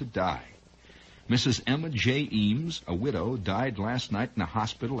wanted it to die. Mrs. Emma J. Eames, a widow, died last night in a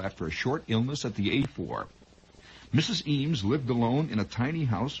hospital after a short illness at the age of 4. Mrs. Eames lived alone in a tiny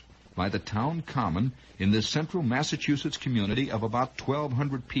house by the town common in this central Massachusetts community of about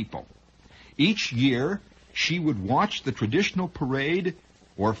 1,200 people. Each year, she would watch the traditional parade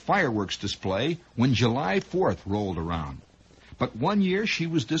or fireworks display when July 4th rolled around. But one year she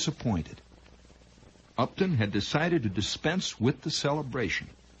was disappointed. Upton had decided to dispense with the celebration.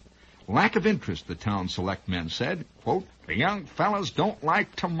 Lack of interest, the town select men said. Quote, the young fellas don't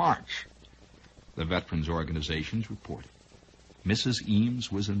like to march, the veterans organizations reported. Mrs.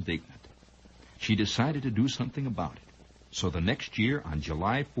 Eames was indignant. She decided to do something about it. So the next year, on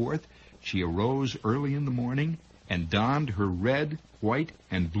July 4th, she arose early in the morning and donned her red, white,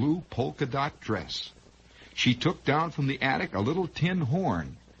 and blue polka dot dress. She took down from the attic a little tin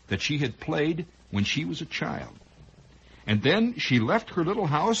horn that she had played when she was a child. And then she left her little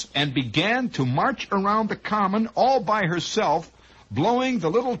house and began to march around the common all by herself, blowing the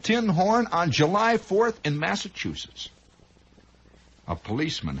little tin horn on July 4th in Massachusetts. A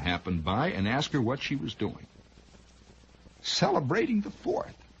policeman happened by and asked her what she was doing. Celebrating the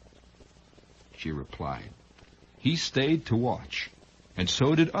 4th, she replied. He stayed to watch, and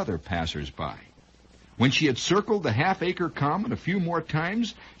so did other passers-by. When she had circled the half-acre common a few more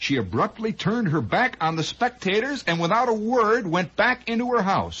times, she abruptly turned her back on the spectators and without a word went back into her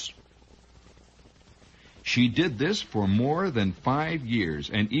house. She did this for more than 5 years,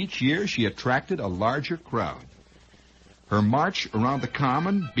 and each year she attracted a larger crowd. Her march around the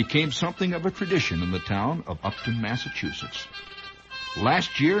common became something of a tradition in the town of Upton, Massachusetts.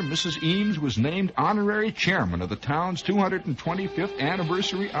 Last year, Mrs. Eames was named honorary chairman of the town's 225th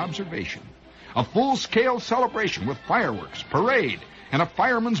anniversary observation. A full-scale celebration with fireworks, parade, and a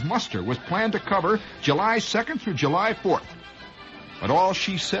fireman's muster was planned to cover July 2nd through July 4th. But all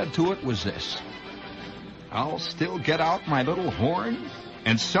she said to it was this: I'll still get out my little horn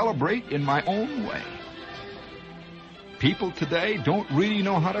and celebrate in my own way. People today don't really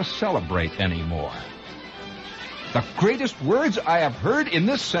know how to celebrate anymore. The greatest words I have heard in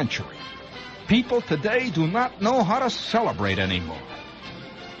this century. People today do not know how to celebrate anymore.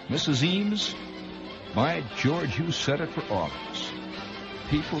 Mrs. Eames, by George, you said it for all of us.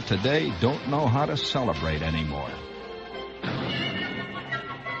 People today don't know how to celebrate anymore.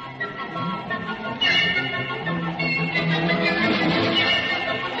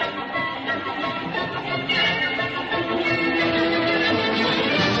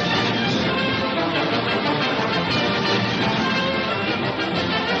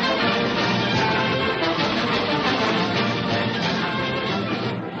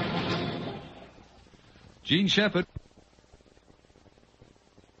 Gene Shepard.